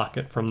of the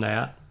pocket from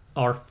that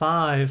are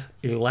 5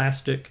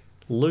 elastic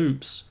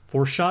loops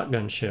for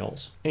shotgun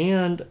shells.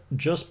 And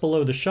just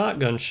below the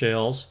shotgun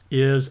shells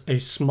is a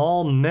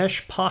small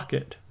mesh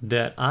pocket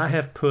that I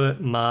have put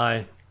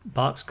my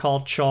box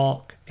call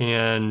chalk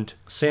and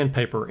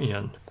sandpaper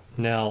in.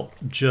 Now,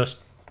 just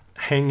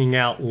hanging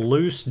out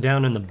loose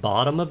down in the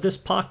bottom of this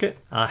pocket,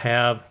 I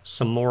have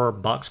some more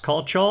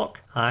Boxcall chalk,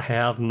 I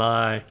have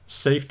my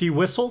safety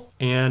whistle,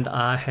 and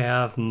I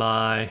have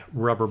my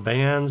rubber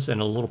bands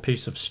and a little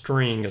piece of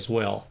string as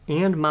well.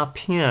 And my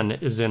pen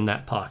is in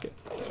that pocket.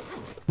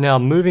 Now,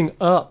 moving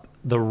up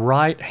the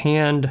right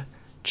hand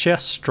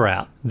chest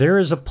strap, there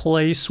is a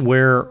place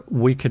where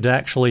we could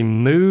actually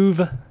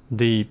move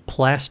the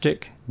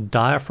plastic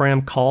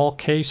diaphragm call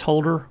case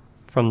holder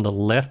from the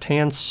left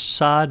hand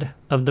side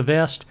of the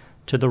vest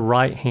to the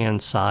right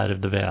hand side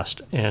of the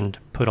vest and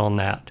put on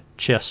that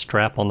chest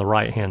strap on the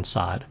right hand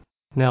side.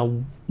 Now,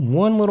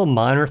 one little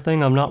minor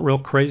thing I'm not real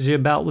crazy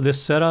about with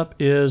this setup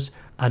is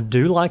I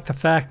do like the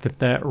fact that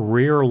that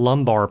rear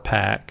lumbar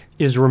pack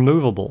is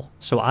removable.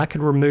 So I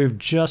could remove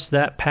just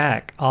that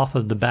pack off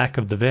of the back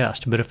of the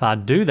vest. But if I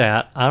do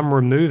that, I'm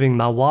removing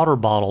my water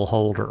bottle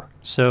holder.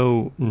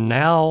 So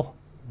now,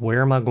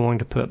 where am I going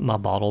to put my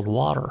bottled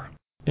water?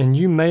 And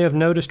you may have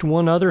noticed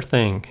one other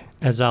thing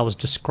as I was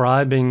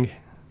describing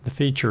the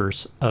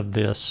features of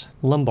this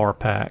lumbar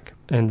pack,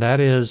 and that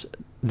is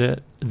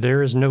that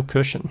there is no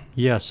cushion.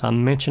 Yes,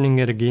 I'm mentioning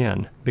it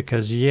again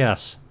because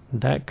yes,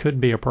 that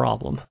could be a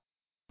problem.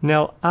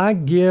 Now, I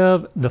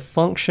give the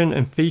function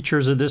and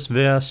features of this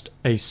vest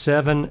a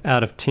 7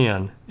 out of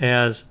 10,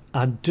 as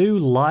I do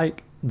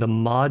like the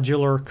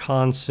modular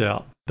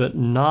concept, but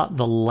not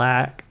the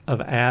lack of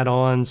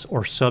add-ons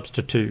or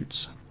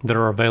substitutes that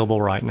are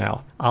available right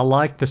now. I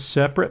like the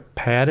separate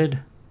padded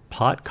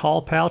pot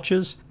call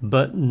pouches,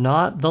 but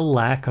not the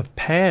lack of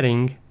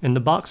padding in the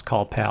box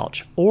call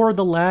pouch, or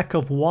the lack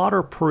of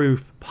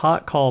waterproof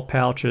pot call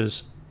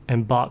pouches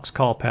and box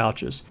call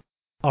pouches.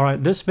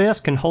 Alright, this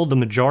vest can hold the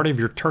majority of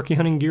your turkey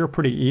hunting gear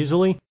pretty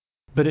easily,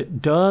 but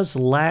it does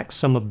lack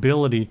some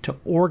ability to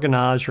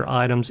organize your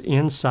items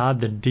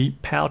inside the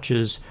deep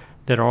pouches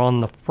that are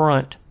on the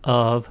front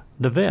of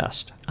the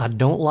vest. I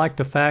don't like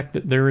the fact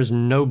that there is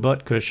no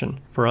butt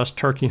cushion for us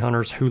turkey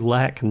hunters who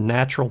lack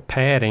natural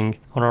padding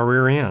on our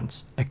rear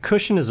ends. A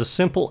cushion is a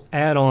simple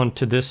add-on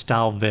to this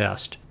style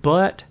vest,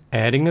 but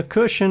adding a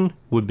cushion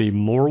would be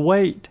more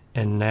weight,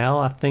 and now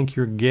I think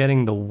you're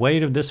getting the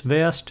weight of this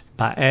vest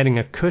by adding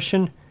a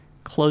cushion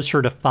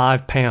closer to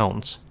 5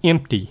 pounds,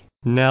 empty.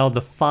 Now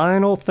the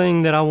final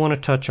thing that I want to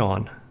touch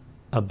on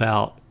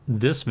about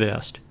this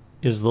vest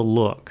is the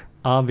look.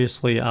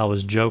 Obviously, I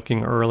was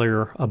joking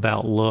earlier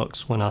about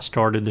looks when I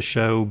started the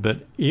show,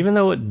 but even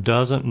though it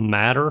doesn't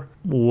matter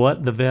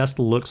what the vest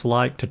looks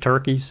like to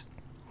turkeys,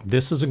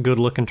 this is a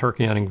good-looking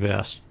turkey hunting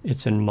vest.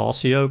 It's in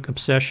Mossy Oak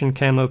Obsession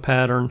camo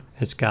pattern.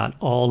 It's got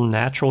all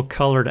natural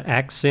colored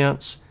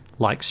accents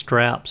like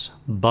straps,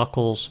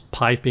 buckles,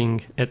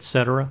 piping,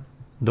 etc.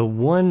 The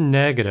one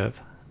negative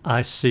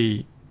I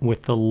see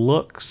with the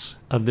looks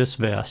of this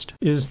vest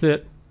is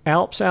that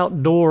Alps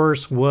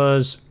Outdoors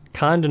was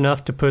kind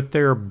enough to put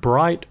their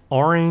bright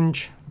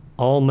orange,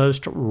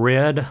 almost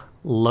red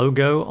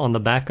logo on the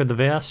back of the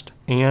vest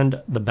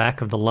and the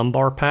back of the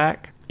lumbar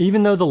pack.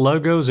 Even though the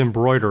logo is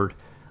embroidered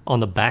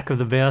on the back of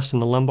the vest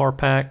and the lumbar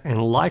pack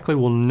and likely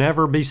will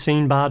never be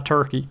seen by a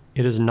turkey,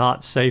 it is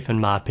not safe in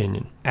my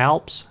opinion.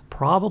 Alps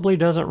probably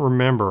doesn't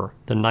remember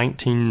the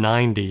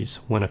 1990s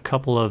when a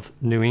couple of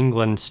New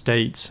England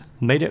states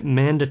made it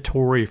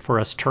mandatory for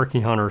us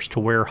turkey hunters to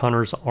wear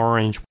hunter's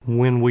orange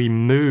when we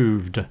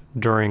moved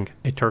during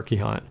a turkey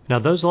hunt. Now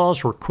those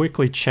laws were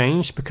quickly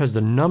changed because the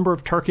number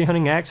of turkey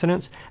hunting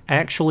accidents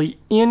actually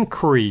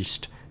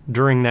increased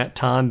during that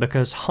time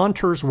because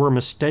hunters were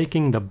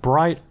mistaking the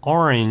bright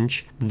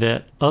orange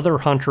that other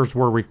hunters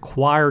were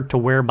required to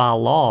wear by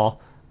law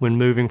when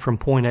moving from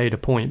point A to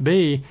point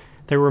B.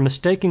 They were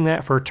mistaking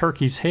that for a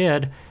turkey's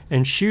head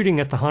and shooting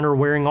at the hunter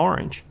wearing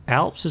orange.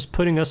 Alps is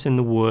putting us in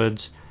the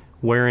woods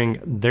wearing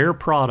their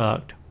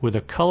product with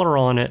a color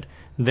on it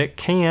that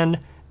can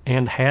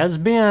and has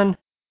been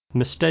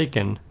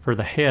mistaken for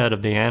the head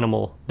of the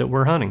animal that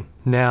we're hunting.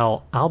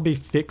 Now, I'll be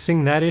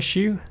fixing that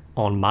issue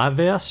on my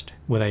vest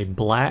with a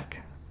black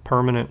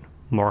permanent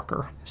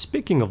marker.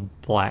 Speaking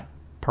of black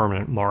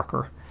permanent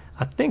marker,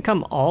 I think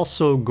I'm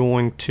also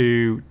going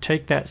to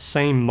take that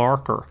same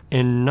marker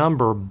and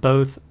number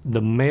both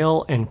the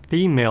male and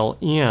female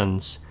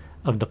ends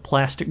of the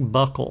plastic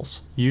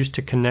buckles used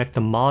to connect the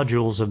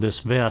modules of this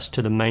vest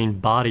to the main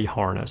body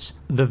harness.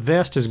 The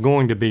vest is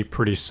going to be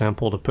pretty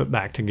simple to put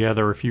back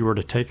together if you were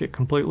to take it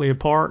completely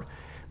apart,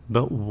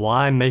 but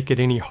why make it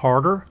any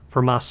harder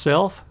for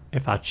myself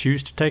if I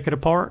choose to take it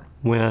apart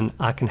when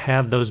I can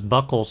have those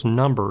buckles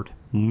numbered?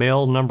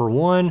 Male number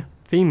 1,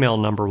 female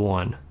number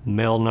 1,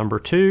 male number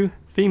 2,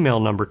 female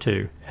number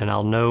 2, and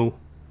I'll know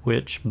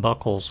which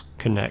buckles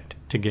connect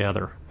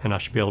together, and I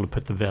should be able to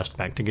put the vest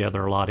back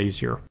together a lot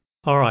easier.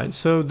 Alright,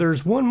 so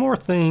there's one more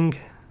thing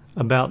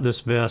about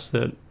this vest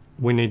that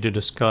we need to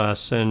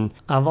discuss, and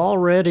I've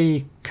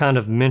already kind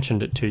of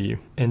mentioned it to you,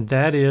 and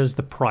that is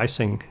the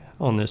pricing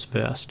on this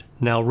vest.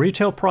 Now,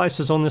 retail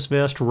prices on this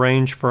vest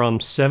range from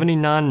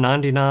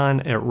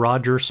 $79.99 at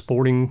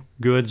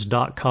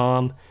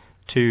RogersSportingGoods.com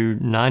to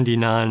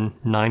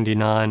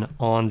 $99.99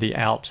 on the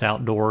Alps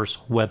Outdoors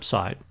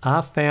website.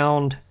 I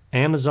found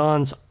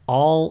Amazon's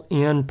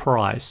all-in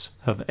price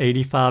of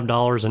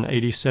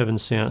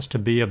 $85.87 to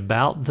be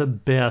about the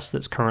best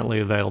that's currently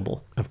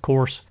available. Of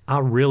course, I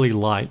really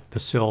like the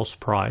sales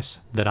price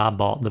that I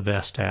bought the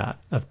vest at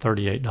of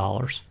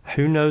 $38.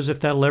 Who knows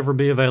if that'll ever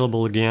be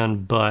available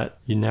again, but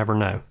you never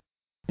know.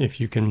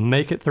 If you can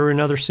make it through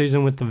another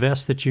season with the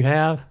vest that you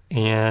have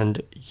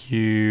and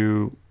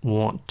you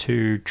want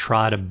to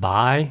try to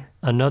buy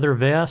another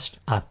vest,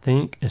 I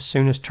think as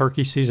soon as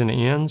turkey season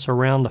ends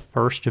around the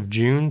 1st of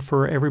June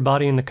for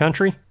everybody in the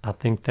country, I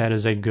think that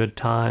is a good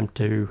time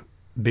to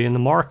be in the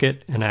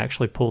market and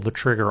actually pull the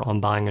trigger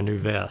on buying a new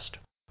vest.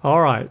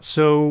 All right,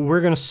 so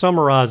we're going to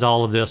summarize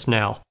all of this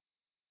now.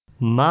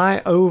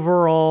 My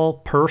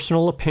overall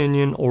personal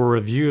opinion or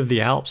review of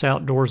the Alps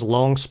Outdoors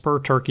Long Spur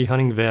Turkey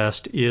Hunting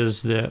Vest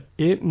is that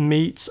it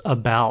meets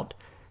about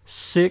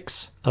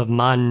 6 of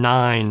my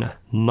 9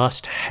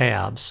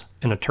 must-haves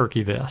in a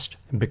turkey vest.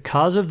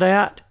 Because of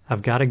that,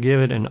 I've got to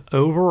give it an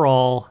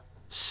overall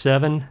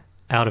 7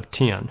 out of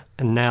 10.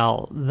 And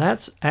now,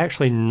 that's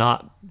actually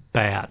not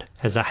bad,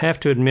 as I have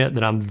to admit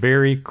that I'm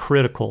very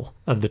critical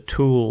of the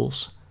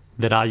tools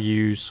that I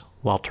use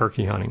while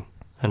turkey hunting.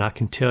 And I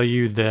can tell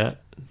you that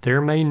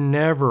there may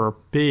never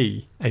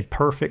be a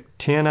perfect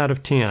 10 out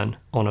of 10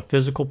 on a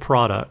physical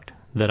product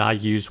that I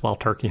use while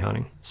turkey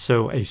hunting.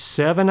 So a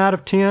 7 out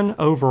of 10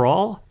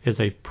 overall is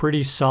a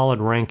pretty solid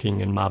ranking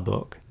in my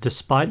book.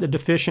 Despite the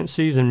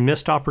deficiencies and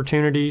missed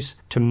opportunities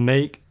to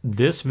make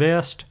this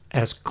vest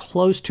as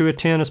close to a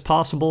 10 as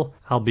possible,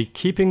 I'll be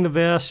keeping the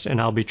vest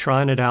and I'll be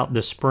trying it out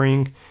this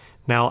spring.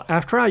 Now,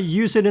 after I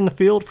use it in the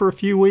field for a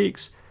few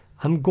weeks,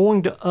 I'm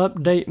going to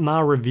update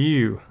my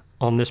review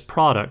on this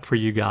product for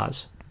you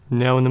guys.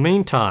 Now, in the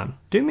meantime,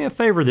 do me a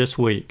favor this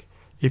week.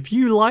 If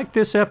you like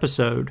this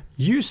episode,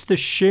 use the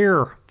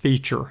share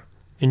feature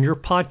in your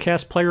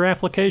podcast player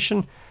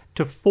application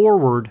to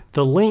forward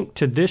the link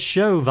to this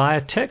show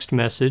via text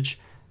message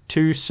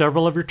to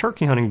several of your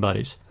turkey hunting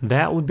buddies.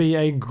 That would be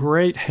a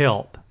great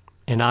help,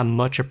 and I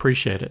much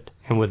appreciate it.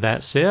 And with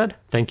that said,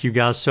 thank you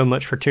guys so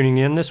much for tuning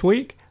in this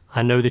week.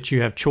 I know that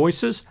you have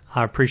choices.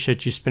 I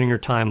appreciate you spending your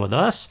time with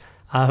us.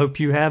 I hope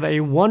you have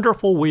a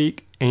wonderful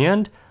week,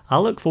 and I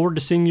look forward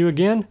to seeing you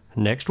again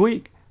next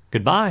week.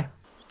 Goodbye.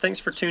 Thanks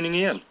for tuning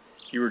in.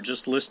 You were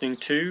just listening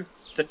to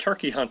the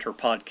Turkey Hunter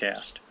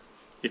Podcast.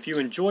 If you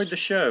enjoyed the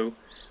show,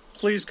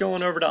 please go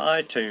on over to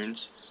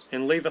iTunes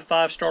and leave a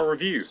 5-star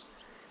review.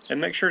 And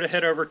make sure to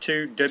head over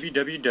to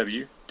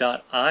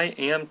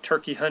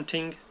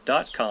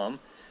www.iamturkeyhunting.com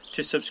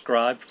to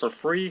subscribe for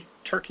free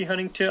turkey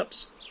hunting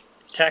tips,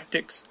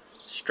 tactics,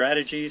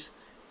 strategies,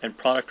 and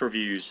product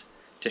reviews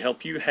to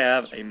help you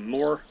have a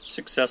more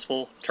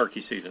successful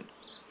turkey season.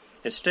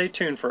 And stay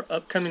tuned for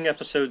upcoming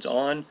episodes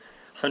on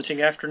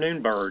hunting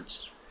afternoon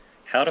birds,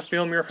 how to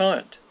film your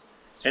hunt,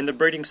 and the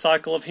breeding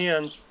cycle of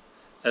hens,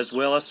 as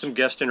well as some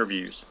guest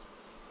interviews.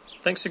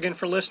 Thanks again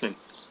for listening.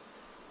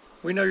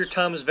 We know your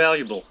time is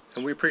valuable,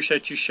 and we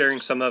appreciate you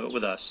sharing some of it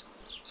with us.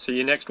 See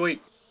you next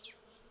week.